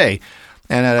just today,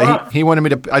 and he wanted me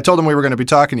to. I told him we were going to be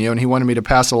talking to you, and he wanted me to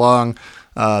pass along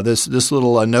this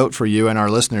little note for you and our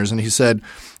listeners. And he said,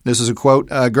 this is a quote,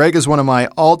 Greg is one of my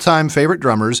all-time favorite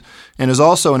drummers and is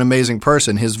also an amazing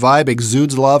person. His vibe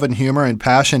exudes love and humor and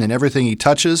passion in everything he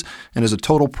touches and is a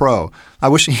total pro.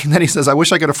 Then he says, I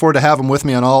wish I could afford to have him with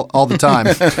me on all the time.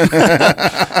 Luke,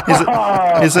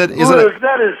 that is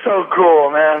so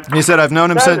cool, man. He said, I've known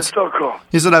him That is so cool.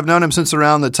 He said, I've known him since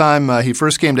around the time he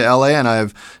first came to L.A., and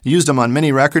I've used him on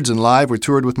many records and live. We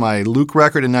toured with my Luke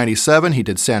record in 97. He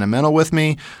did Sentimental with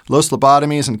me, Los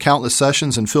Lobotomies, and countless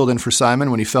sessions, and filled in for Simon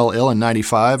when he fell ill in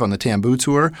 95 on the Tamboo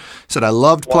tour. He said, I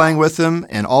loved playing with him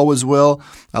and always will.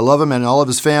 I love him and all of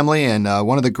his family, and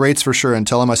one of the greats for sure, and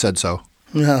tell him I said so.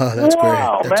 Oh, that's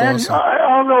great. That's man. awesome.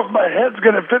 I don't know if my head's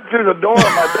going to fit through the door in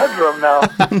my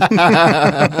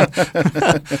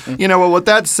bedroom now. Well, with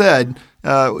that said,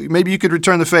 maybe you could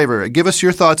return the favor. Give us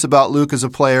your thoughts about Luke as a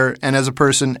player and as a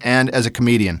person and as a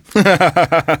comedian.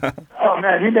 Oh,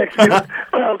 man, he makes me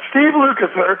Steve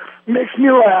Lukather makes me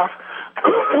laugh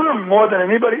more than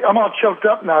anybody. I'm all choked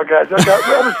up now, guys.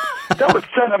 That was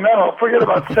sentimental. Forget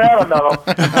about sentimental.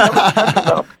 That was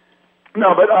sentimental.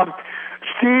 No, but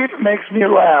Steve makes me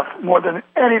laugh more than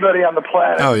anybody on the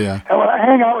planet. Oh, yeah. And when I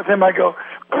hang out with him, I go,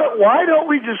 why don't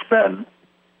we just spend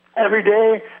every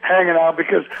day hanging out?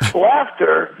 Because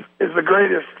laughter is the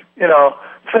greatest,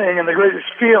 thing and the greatest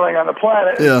feeling on the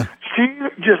planet. Yeah. Steve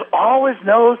just always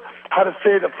knows how to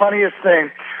say the funniest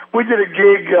thing. We did a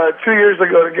gig 2 years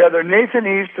ago together. Nathan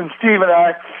East and Steve and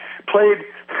I played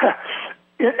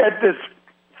at this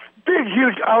big,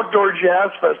 huge outdoor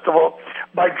jazz festival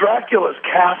by Dracula's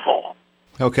Castle.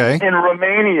 Okay. In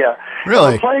Romania.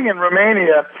 Really? We're playing in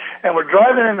Romania, and we're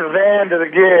driving in the van to the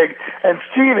gig, and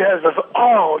Steve has us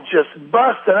all just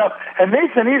busted up. And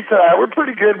Nathan East and I, we're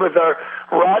pretty good with our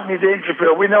Rodney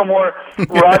Dangerfield. We know more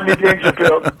Rodney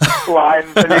Dangerfield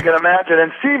lines than you can imagine.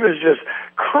 And Steve is just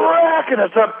cracking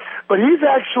us up. But he's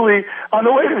actually, on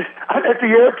the way at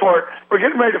the airport, we're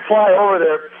getting ready to fly over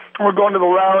there, and we're going to the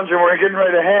lounge, and we're getting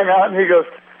ready to hang out, and he goes,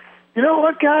 you know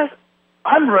what, guys?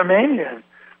 I'm Romanian.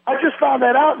 I just found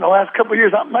that out in the last couple of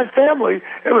years. My family,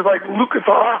 it was like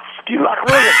Lukatharovsky, or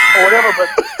whatever, but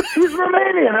he's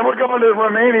Romanian, and we're going to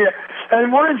Romania.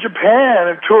 And we're in Japan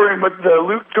and touring with the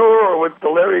Luke tour or with the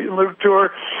Larry and Luke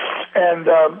tour. And,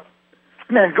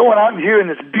 going out and hearing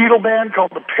this Beatle band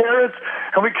called the Parrots.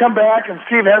 And we come back, and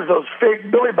Steve has those fake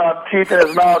Billy Bob teeth in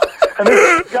his mouth. And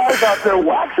there's guys out there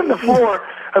waxing the floor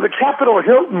of the Capitol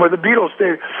Hilton where the Beatles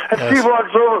stayed. And Steve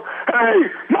walks over, hey,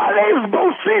 my name's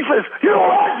Bo Cephas. You know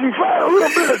what? You find a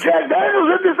little bit of Jack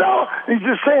Daniels in this hour. And he's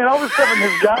just saying all this stuff, and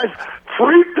his guys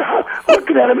freaked out,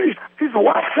 looking at him. He's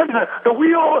waxing the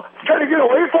wheel, trying to get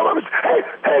away from him.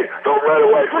 Hey, don't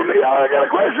run away from me. I got a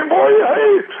question for you.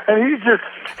 Hey. And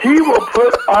he will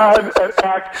put on an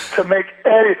act to make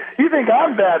Eddie. You think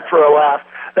I'm bad for a laugh.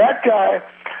 That guy,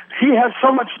 he has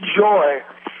so much joy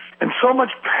and so much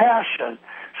passion.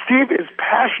 Steve is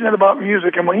passionate about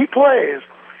music, and when he plays,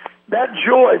 that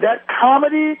joy, that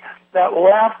comedy, that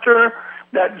laughter,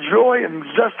 that joy and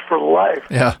zest for life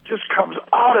just comes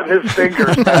out of his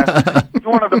fingers, man. He's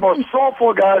one of the most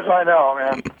soulful guys I know,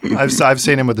 man. I've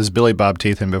seen him with his Billy Bob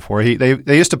teeth in before.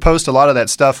 They used to post a lot of that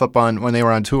stuff up on when they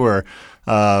were on tour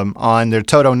on their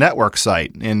Toto Network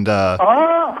site, and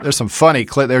there's some funny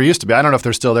clip. There used to be. I don't know if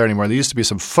they're still there anymore. There used to be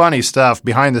some funny stuff,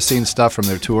 behind the scenes stuff from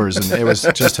their tours, and it was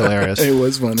just hilarious. It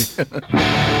was funny.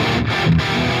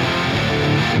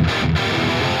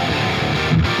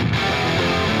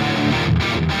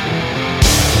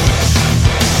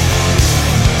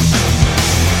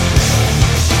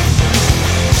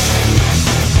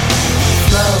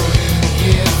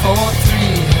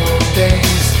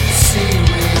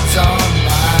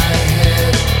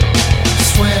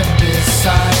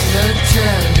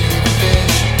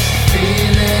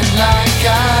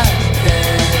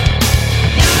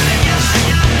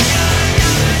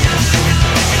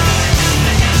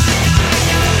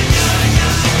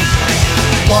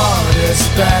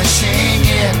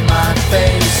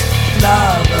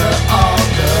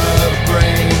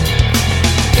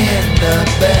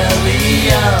 belly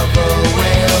of a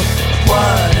whale.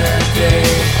 What a day.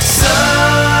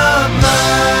 Submarine,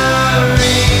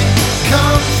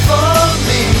 come for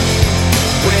me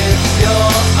with your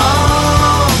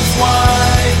arms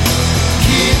wide.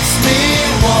 Keeps me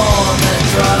warm and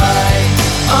dry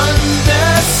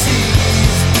under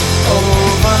seas,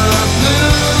 over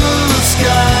blue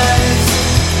skies,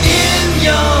 in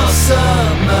your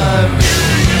submarine.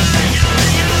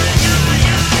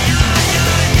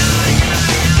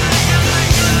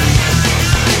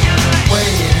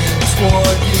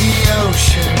 Toward the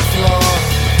ocean floor,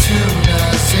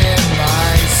 tunas in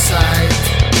my sight.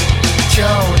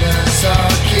 Jonah's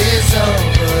Ark is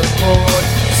overboard,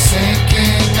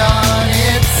 sinking on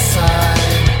its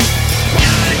side.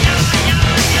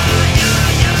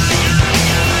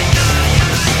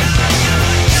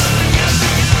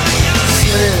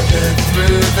 Slithered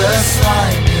through the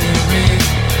slimy reef,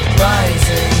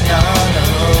 rising on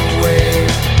a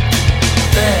wave.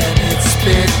 Then it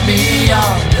spit me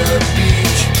on the beach.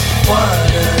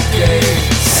 What a day.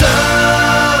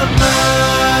 Submarine,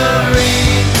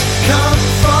 come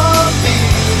for me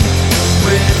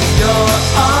with your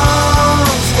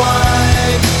arms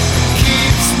wide.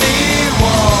 Keeps me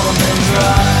warm and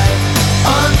dry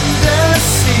under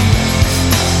seas,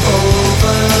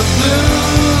 over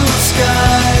blue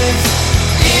skies,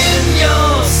 in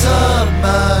your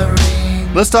submarine.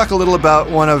 Let's talk a little about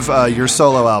one of your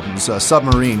solo albums,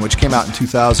 Submarine, which came out in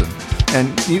 2000. And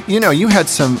you had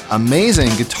some amazing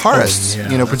guitarists,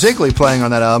 particularly playing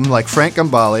on that album, like Frank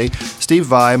Gambale, Steve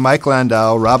Vai, Mike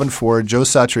Landau, Robin Ford, Joe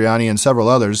Satriani, and several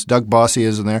others. Doug Bossy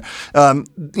is in there.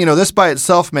 This by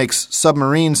itself makes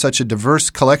Submarine such a diverse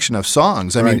collection of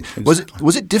songs. I mean, exactly.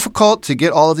 was it difficult to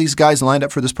get all of these guys lined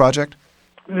up for this project?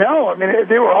 No, I mean,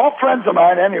 they were all friends of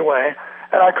mine anyway,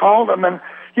 and I called them, and,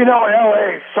 in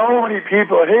L.A., so many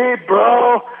people, hey,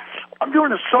 bro, I'm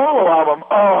doing a solo album.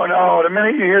 Oh, no, the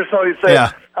minute you hear somebody say,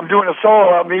 I'm doing a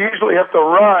solo album, you usually have to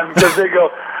run because they go,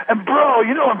 and bro,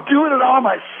 I'm doing it all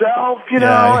myself,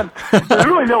 and there's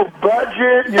really no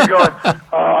budget, and you're going,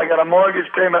 oh, I got a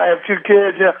mortgage payment, I have 2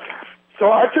 kids,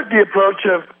 So I took the approach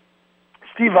of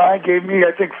Steve Vai gave me,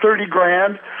 I think,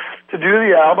 $30,000 to do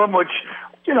the album, which,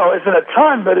 isn't a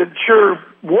ton, but it sure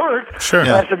worked. Sure.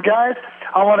 And I said, guys,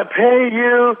 I want to pay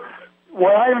you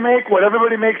what I make, what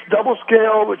everybody makes double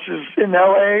scale, which is in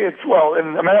LA,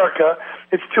 in America,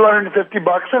 it's $250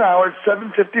 an hour, it's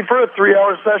 $750 for a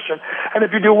 3-hour session. And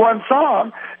if you do one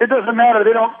song, it doesn't matter.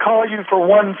 They don't call you for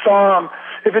one song.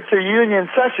 If it's a union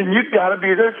session, you've got to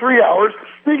be there 3 hours,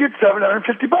 and you get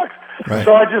 $750. Right.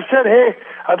 So I just said, hey,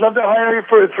 I'd love to hire you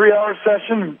for a 3-hour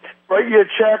session, write you a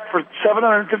check for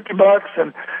 $750,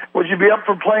 and would you be up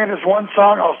for playing this one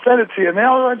song? I'll send it to you. And they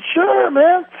all went, sure,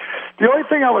 man. The only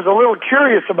thing I was a little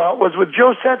curious about was with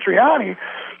Joe Satriani,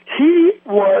 he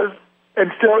was,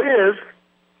 and still is,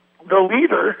 the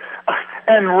leader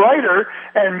and writer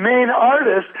and main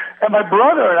artist, and my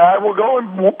brother and I will go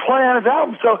and we'll play on his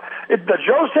album. So the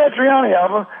Joe Satriani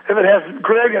album, if it has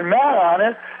Greg and Matt on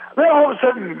it, then all of a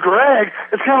sudden Greg,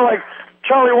 it's kind of like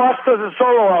Charlie Watts does a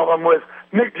solo album with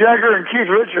Mick Jagger and Keith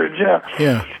Richards,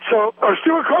 Yeah. So, or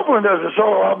Stuart Copeland does a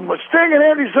solo album with Sting and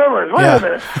Andy Summers. Wait a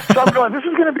minute. So I'm going, this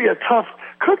is going to be a tough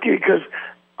cookie because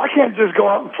I can't just go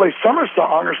out and play Summer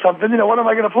Song or something. What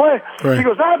am I going to play? Right. He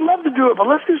goes, I'd love to do it, but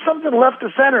let's do something left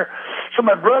to center. So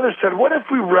my brother said, what if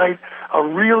we write a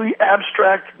really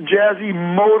abstract, jazzy,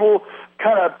 modal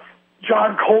kind of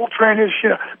John Coltrane-ish,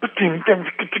 and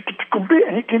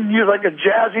he can use like a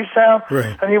jazzy sound.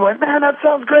 Right. And he went, man, that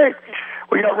sounds great.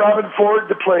 We got Robin Ford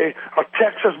to play a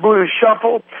Texas blues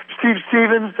shuffle, Steve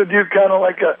Stevens to do kind of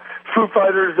like a Foo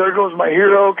Fighters, There Goes My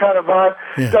Hero kind of vibe.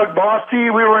 Yeah. Doug Bossy,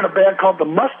 we were in a band called the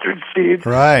Mustard Seeds.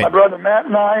 Right. My brother Matt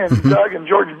and I and Doug and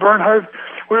George Bernhardt,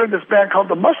 we were in this band called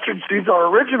the Mustard Seeds, our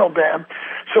original band.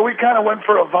 So we kind of went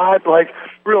for a vibe like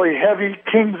really heavy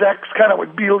King's X kind of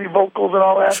with Beatley vocals and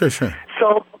all that. Sure.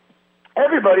 So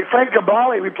everybody, Frank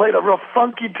Gambale, we played a real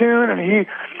funky tune, and he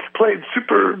played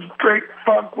super great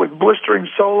funk with blistering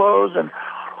solos. And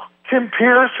Tim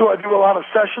Pierce, who I do a lot of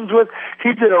sessions with,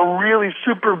 he did a really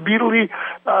super Beatley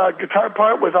guitar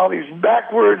part with all these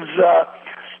backwards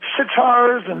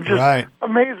sitars and just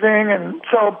amazing. And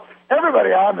so everybody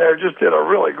on there just did a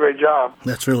really great job.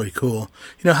 That's really cool.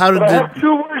 How did I have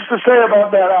 2 words to say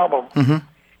about that album.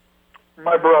 Mm-hmm.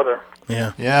 My brother.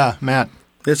 Yeah, Matt.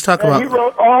 Let's talk And about... he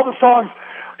wrote all the songs.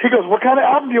 He goes, what kind of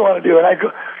album do you want to do? And I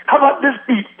go, how about this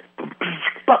beat?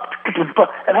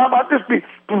 And how about this beat?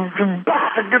 And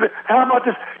how about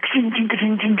this?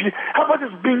 How about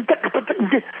this beat?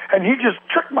 And he just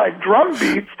took my drum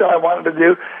beats that I wanted to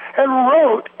do and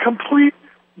wrote complete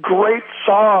great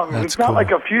songs. That's it's not cool.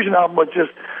 like a fusion album with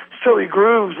just silly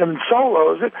grooves and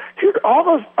solos. All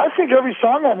those, I think every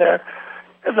song on there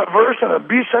has a verse and a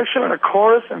B section and a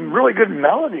chorus and really good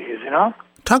melodies, you know?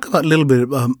 Talk about a little bit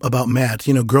about Matt.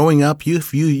 You know, growing up,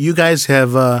 you guys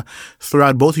have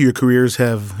throughout both of your careers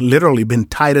have literally been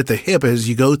tied at the hip as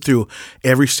you go through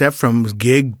every step from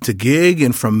gig to gig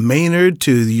and from Maynard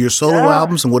to your solo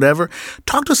albums and whatever.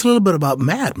 Talk to us a little bit about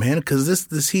Matt, man, because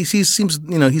he seems,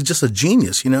 you know, he's just a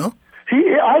genius, you know.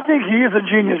 I think he is a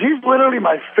genius. He's literally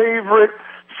my favorite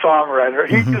songwriter.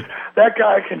 That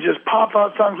guy can just pop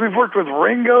out songs. We've worked with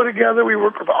Ringo together. We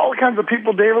worked with all kinds of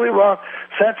people, David Lee Roth,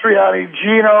 Satriani,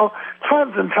 Gino,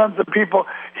 tons and tons of people.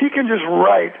 He can just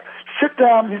write, sit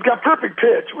down. He's got perfect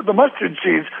pitch with the mustard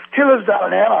seeds. He lives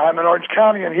down in Anaheim in Orange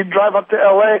County, and he'd drive up to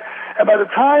L.A., and by the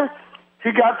time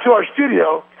he got to our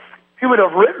studio, he would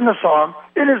have written the song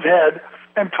in his head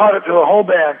and taught it to the whole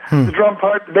band. The drum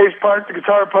part, the bass part, the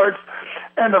guitar parts,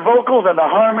 and the vocals and the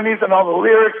harmonies and all the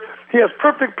lyrics. He has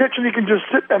perfect pitch, and he can just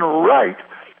sit and write.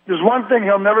 There's one thing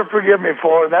he'll never forgive me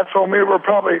for, and that's when I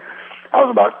was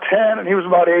about 10 and he was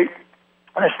about 8,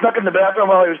 and I snuck in the bathroom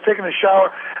while he was taking a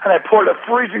shower, and I poured a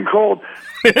freezing cold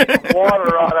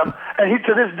water on him, and he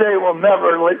to this day will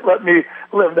never let me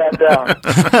live that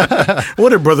down.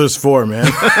 What are brothers for, man?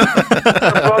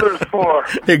 Brothers for.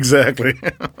 Exactly.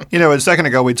 You know, a second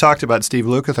ago we talked about Steve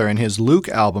Lukather and his Luke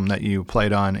album that you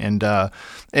played on, and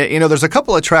you know, there's a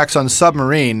couple of tracks on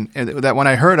Submarine that when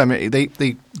I heard them,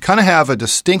 they kind of have a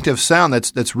distinctive sound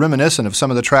that's reminiscent of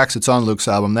some of the tracks that's on Luke's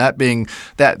album. That being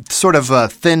that sort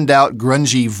of thinned out,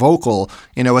 grungy vocal,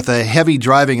 you know, with a heavy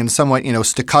driving and somewhat, you know,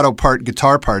 staccato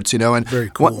guitar parts, you know. And very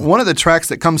cool. One of the tracks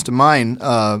that comes to mind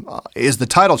is the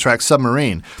title track,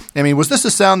 Submarine. I mean, was this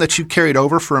a sound that you carried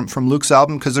over from Luke's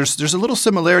album? Because there's a little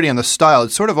similarity in the style.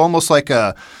 It's sort of almost like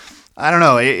a, I don't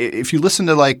know, if you listen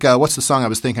to like, what's the song I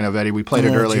was thinking of, Eddie? We played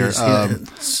it earlier. Geez,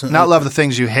 yeah. Not Love the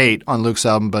Things You Hate on Luke's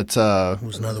album, but There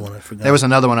was another one I forgot. there was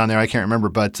another one on there I can't remember.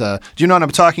 But do you know what I'm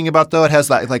talking about, though? It has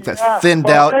that thinned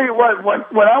well, out. I'll tell you what,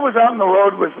 when I was out on the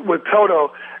road with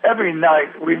Toto, every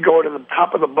night we'd go to the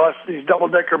top of the bus, these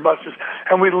double-decker buses,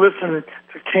 and we'd listen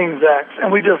to King's X.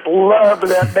 And we just loved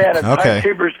that band. And Okay. Ty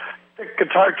Tabor's thick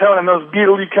guitar tone and those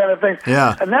Beatle-y kind of things.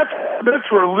 Yeah. And that's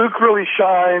where Luke really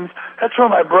shines. That's where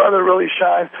my brother really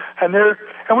shines. And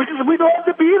we love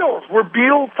the Beatles. We're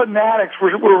Beatle fanatics.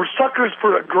 We're suckers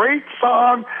for a great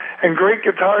song and great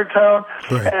guitar tone.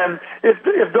 Right. And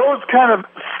if those kind of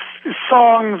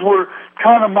songs were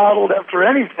kind of modeled after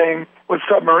anything with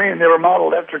Submarine, they were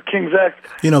modeled after King's X.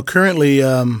 You know, currently,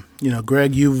 you know,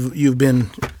 Greg, you've been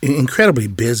incredibly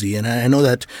busy, and I know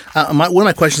that one of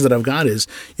my questions that I've got is,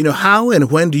 you know, how and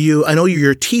when do you? I know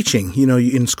you're teaching, you know,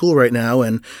 in school right now,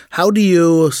 and how do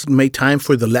you make time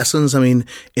for the lessons? I mean,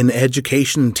 in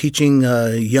education and teaching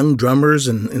young drummers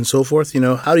and so forth. You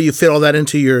know, how do you fit all that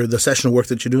into the session work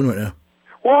that you're doing right now?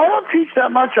 Well, I don't teach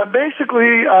that much. I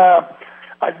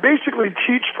basically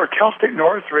teach for Cal State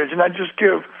Northridge, and I just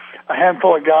give a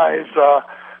handful of guys,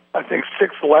 I think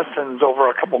 6 lessons over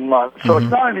a couple months. So It's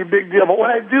not any big deal. But what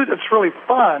I do that's really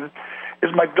fun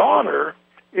is my daughter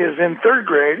is in 3rd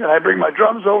grade, and I bring my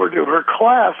drums over to her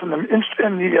class in the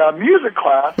music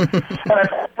class, and I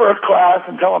talk for a class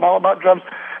and tell them all about drums.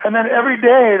 And then every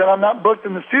day that I'm not booked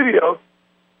in the studio,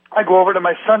 I go over to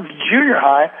my son's junior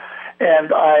high,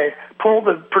 and I pull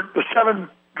the 7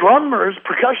 drummers,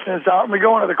 percussionists out, and we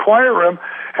go into the choir room,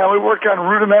 and we work on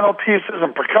rudimental pieces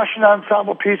and percussion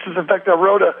ensemble pieces. In fact, I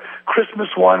wrote a Christmas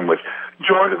one with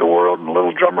Joy to the World and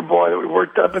Little Drummer Boy that we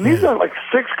worked up. And these are like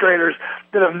 6th graders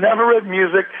that have never read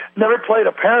music, never played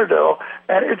a paradiddle,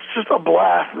 and it's just a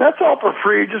blast. And that's all for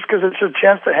free just because it's a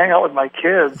chance to hang out with my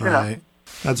kids, you know.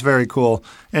 That's very cool.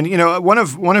 And, you know, one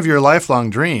of your lifelong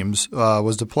dreams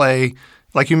was to play,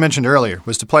 like you mentioned earlier,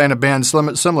 was to play in a band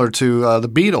similar to the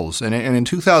Beatles. And in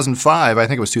 2005, I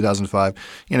think it was 2005,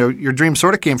 you know, your dream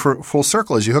sort of came full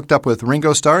circle as you hooked up with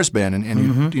Ringo Starr's band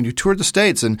and you toured the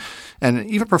States and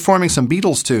even performing some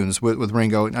Beatles tunes with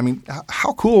Ringo. I mean,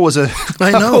 how cool was it?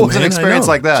 I know, how cool was an man, experience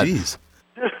like that? Jeez.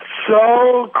 Just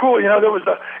so cool. You know,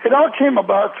 it all came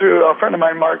about through a friend of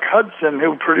mine, Mark Hudson,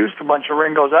 who produced a bunch of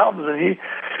Ringo's albums, and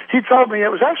he told me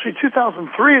it was actually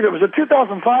 2003. There was a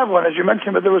 2005 one, as you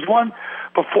mentioned, but there was one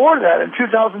before that in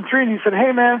 2003, and he said,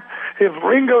 hey, man, if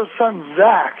Ringo's son,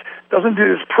 Zach, doesn't do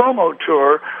this promo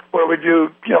tour where we do,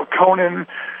 you know, Conan,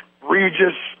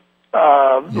 Regis,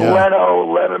 Leno,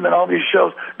 Letterman, all these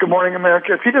shows, Good Morning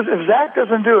America, if Zach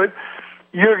doesn't do it,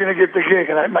 you're going to get the gig.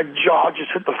 And my jaw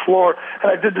just hit the floor.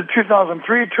 And I did the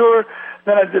 2003 tour.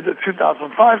 Then I did the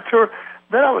 2005 tour.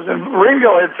 Then I was in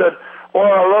Ringo had said, well,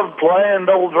 I love playing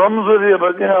double drums with you,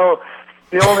 but, you know,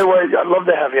 the only way I'd love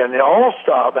to have you in the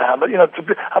All-Star band, but to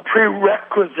be a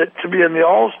prerequisite to be in the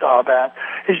All-Star band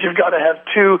is you've got to have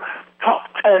 2 top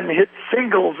 10 hit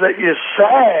singles that you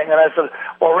sang. And I said,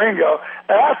 well, Ringo,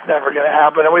 that's never going to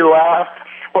happen. And we laughed.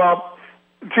 Well,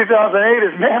 in 2008,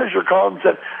 his manager called and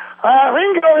said,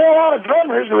 Ringo had a lot of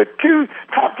drummers with 2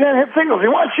 top 10 hit singles. He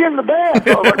wants you in the band.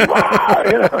 So I was like, wow,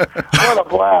 what a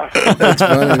blast. That's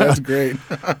funny. That's great.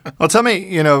 Well, tell me,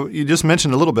 you just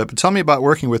mentioned a little bit, but tell me about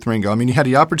working with Ringo. I mean, you had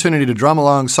the opportunity to drum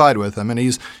alongside with him, and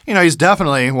he's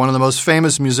definitely one of the most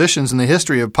famous musicians in the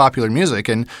history of popular music.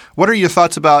 And what are your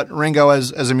thoughts about Ringo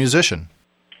as a musician?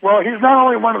 Well, he's not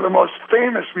only one of the most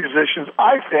famous musicians,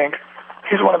 I think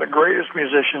he's one of the greatest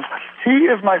musicians. He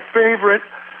is my favorite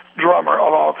drummer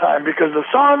of all time because the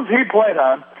songs he played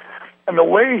on and the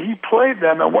way he played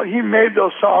them and what he made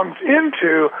those songs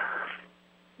into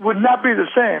would not be the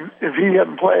same if he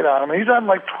hadn't played on them. He's on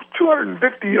like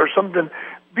 250 or something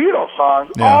Beatles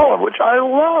songs, all of which I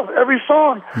love, every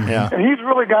song. Yeah. And he's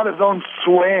really got his own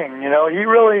swing, he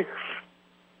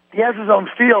has his own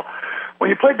feel. When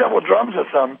you play double drums with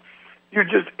him, you're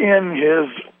just in his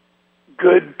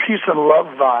good peace and love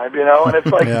vibe, and it's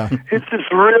like, it's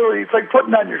just really, it's like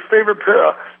putting on your favorite pair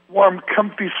of warm,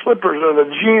 comfy slippers or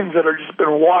the jeans that are just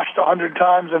been washed 100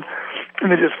 times and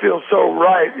they just feel so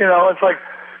right, it's like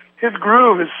his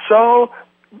groove is so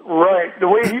right. The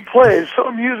way he plays so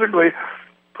musically,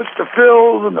 puts the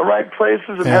fills in the right places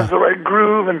and has the right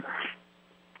groove, and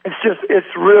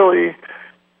it's really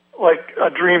like a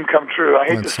dream come true. I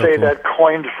hate to say that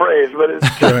coined phrase, but it's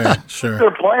sure. They're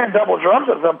playing double drums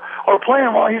with him or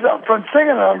playing while he's out front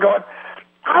singing, and I'm going,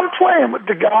 I'm playing with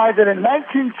the guy that in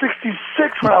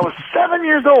 1966, when I was 7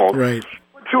 years old, went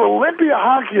to Olympia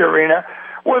Hockey Arena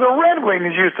where the Red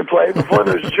Wings used to play before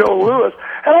there's Joe Louis,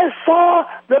 and I saw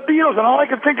the Beatles, and all I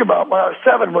could think about when I was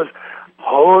 7 was,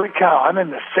 holy cow, I'm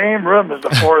in the same room as the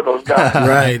 4 of those guys.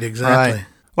 Right, exactly. Right.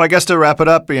 Well, I guess to wrap it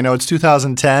up, it's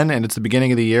 2010 and it's the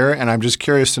beginning of the year, and I'm just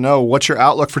curious to know what's your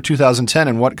outlook for 2010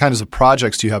 and what kinds of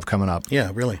projects do you have coming up?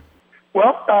 Yeah, really.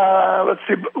 Well, let's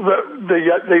see.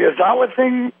 The Yazawa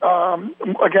thing,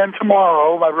 again,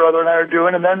 tomorrow, my brother and I are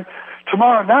doing, and then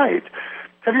tomorrow night,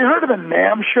 have you heard of the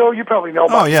NAMM show? You probably know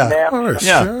about the NAMM. Of course,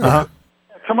 yeah. Sure. Uh-huh.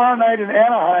 Tomorrow night in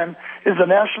Anaheim is the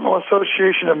National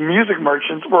Association of Music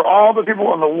Merchants, where all the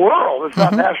people in the world, it's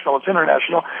not national, it's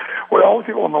international, where all the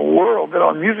people in the world that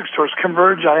own music stores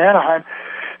converge on Anaheim.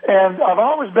 And I've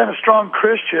always been a strong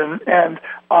Christian, and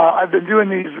I've been doing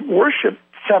these worship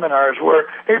seminars where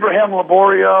Abraham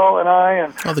Laborio and I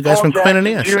and the guys Paul from Quinn and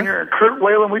Jackson Jr. and Kirk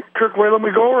Whalen,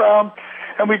 we go around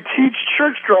and we teach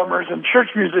church drummers and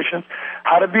church musicians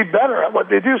how to be better at what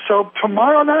they do. So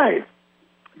tomorrow night,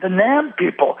 the NAMM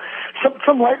people,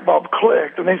 some light bulb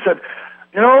clicked, and they said,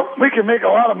 we can make a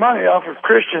lot of money off of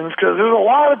Christians because there's a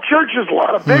lot of churches, a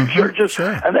lot of big churches,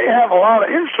 and they have a lot of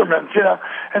instruments,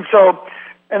 and so,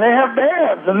 and they have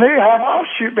bands, and they have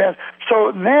offshoot bands.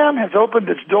 So NAMM has opened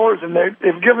its doors, and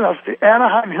they've given us the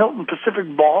Anaheim Hilton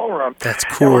Pacific Ballroom. That's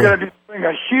cool. And we're going to be doing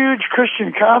a huge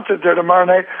Christian concert there tomorrow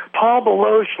night. Paul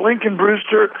Baloche, Lincoln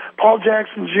Brewster, Paul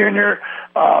Jackson Jr.,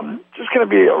 just going to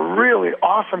be a really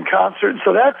awesome concert.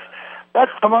 So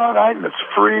that's tomorrow night, and it's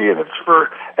free, and it's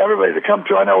for everybody to come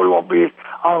to. I know we won't be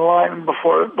online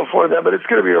before that, but it's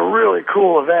going to be a really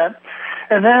cool event.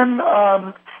 And then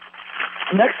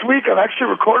next week, I'm actually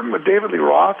recording with David Lee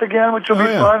Roth again, which will be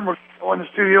fun. We're going to go in the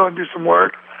studio and do some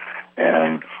work.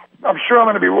 And I'm sure I'm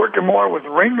going to be working more with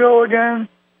Ringo again.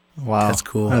 Wow. That's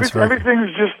cool.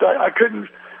 Everything's just, I couldn't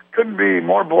be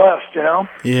more blessed, Yeah.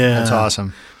 That's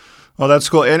awesome. Well, that's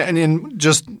cool. And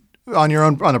just on your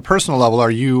own, on a personal level, are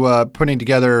you putting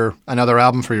together another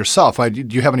album for yourself? Do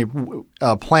you have any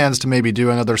plans to maybe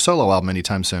do another solo album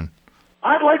anytime soon?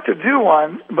 I'd like to do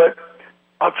one, but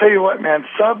I'll tell you what, man,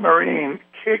 Submarine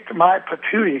kicked my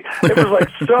patootie. It was like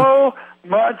so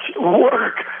much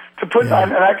work to put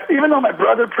on. And even though my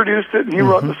brother produced it and he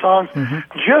wrote the songs,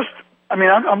 I'm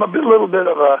a little bit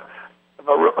of a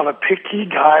picky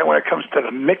guy when it comes to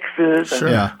the mixes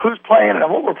and who's playing and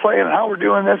what we're playing and how we're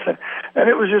doing this. And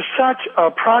it was just such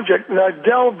a project that I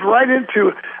delved right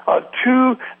into a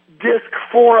 2-disc,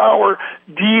 4-hour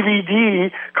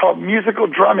DVD called Musical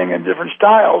Drumming in Different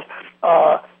Styles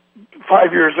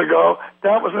 5 years ago.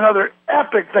 That was another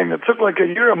epic thing that took like a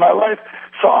year of my life.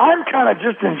 So I'm kind of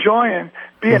just enjoying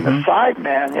being the side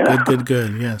man,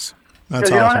 Good, yes. That's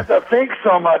awesome. You don't have to think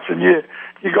so much, and you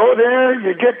go there,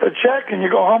 you get the check, and you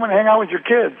go home and hang out with your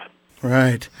kids.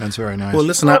 Right. That's very nice. Well,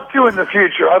 listen, I'd love to in the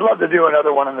future. I'd love to do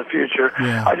another one in the future.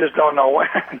 Yeah. I just don't know when.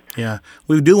 yeah,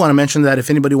 we do want to mention that if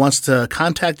anybody wants to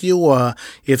contact you,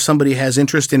 if somebody has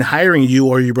interest in hiring you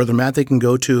or your brother Matt, they can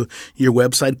go to your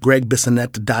website,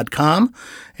 gregbissonette.com,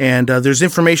 and there's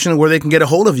information where they can get a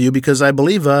hold of you, because I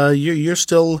believe you're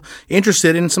still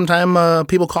interested in sometime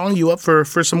people calling you up for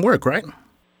some work, right?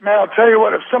 Man, I'll tell you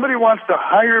what, if somebody wants to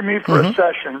hire me for a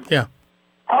session, Yeah.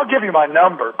 I'll give you my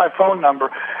number, my phone number,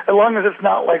 as long as it's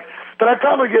not like, but I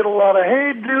probably get a lot of,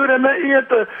 hey, dude, I met you at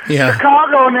the Yeah.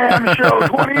 Chicago NAMM show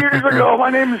 20 years ago. My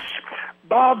name is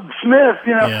Bob Smith,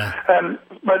 you know. Yeah.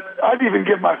 But I'd even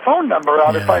give my phone number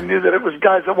out if I knew that it was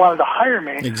guys that wanted to hire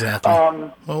me. Exactly.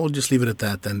 Well, we'll just leave it at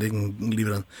that then. They can leave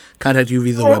it on, contact you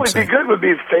via the What would be website. good would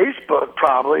be Facebook,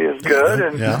 probably, is good.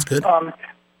 And, That's good.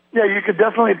 yeah, you could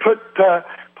definitely put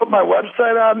my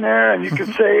website on there, and you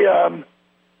could say,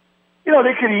 you know,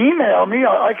 they could email me.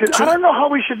 I don't know how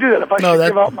we should do that. If I should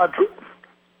give out my...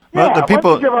 Well, yeah, the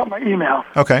people... why don't you give out my email?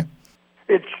 Okay.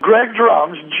 It's Greg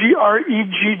Drums,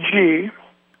 GreggDrums,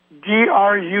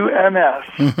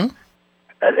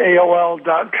 at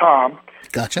AOL.com.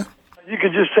 Gotcha. You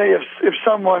could just say if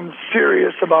someone's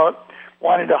serious about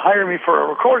wanting to hire me for a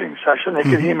recording session, they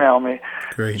could email me.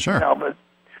 Great. Sure. You know,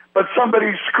 but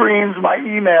somebody screens my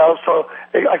email, so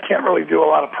I can't really do a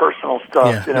lot of personal stuff.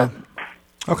 Yeah, you know.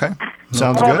 Okay.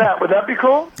 Sounds How about good. that? Would that be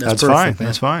cool? That's perfect, fine. man.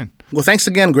 That's fine. Well, thanks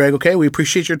again, Greg, okay? We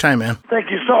appreciate your time, man.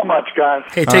 Thank you so much, guys.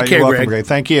 Hey, All take right, care, you're welcome, Greg.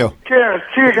 Thank you. Cheers.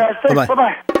 See you guys. Thanks.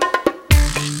 Bye-bye.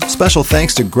 Bye-bye. Special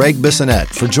thanks to Greg Bissonette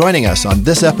for joining us on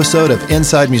this episode of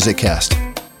Inside Music Cast.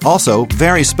 Also,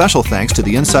 very special thanks to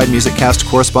the Inside Music Cast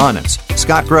correspondents,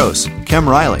 Scott Gross, Kim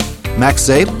Riley, Max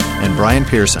Zape, and Brian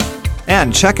Pearson.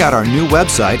 And check out our new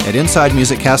website at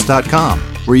InsideMusicCast.com,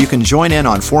 where you can join in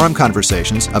on forum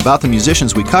conversations about the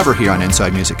musicians we cover here on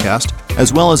Inside Music Cast,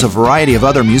 as well as a variety of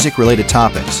other music-related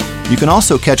topics. You can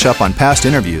also catch up on past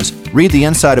interviews, read the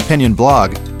Inside Opinion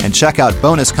blog, and check out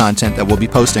bonus content that we'll be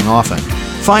posting often.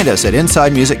 Find us at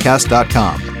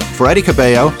InsideMusicCast.com. For Eddie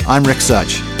Cabello, I'm Rick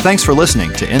Such. Thanks for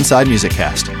listening to Inside Music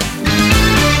Cast.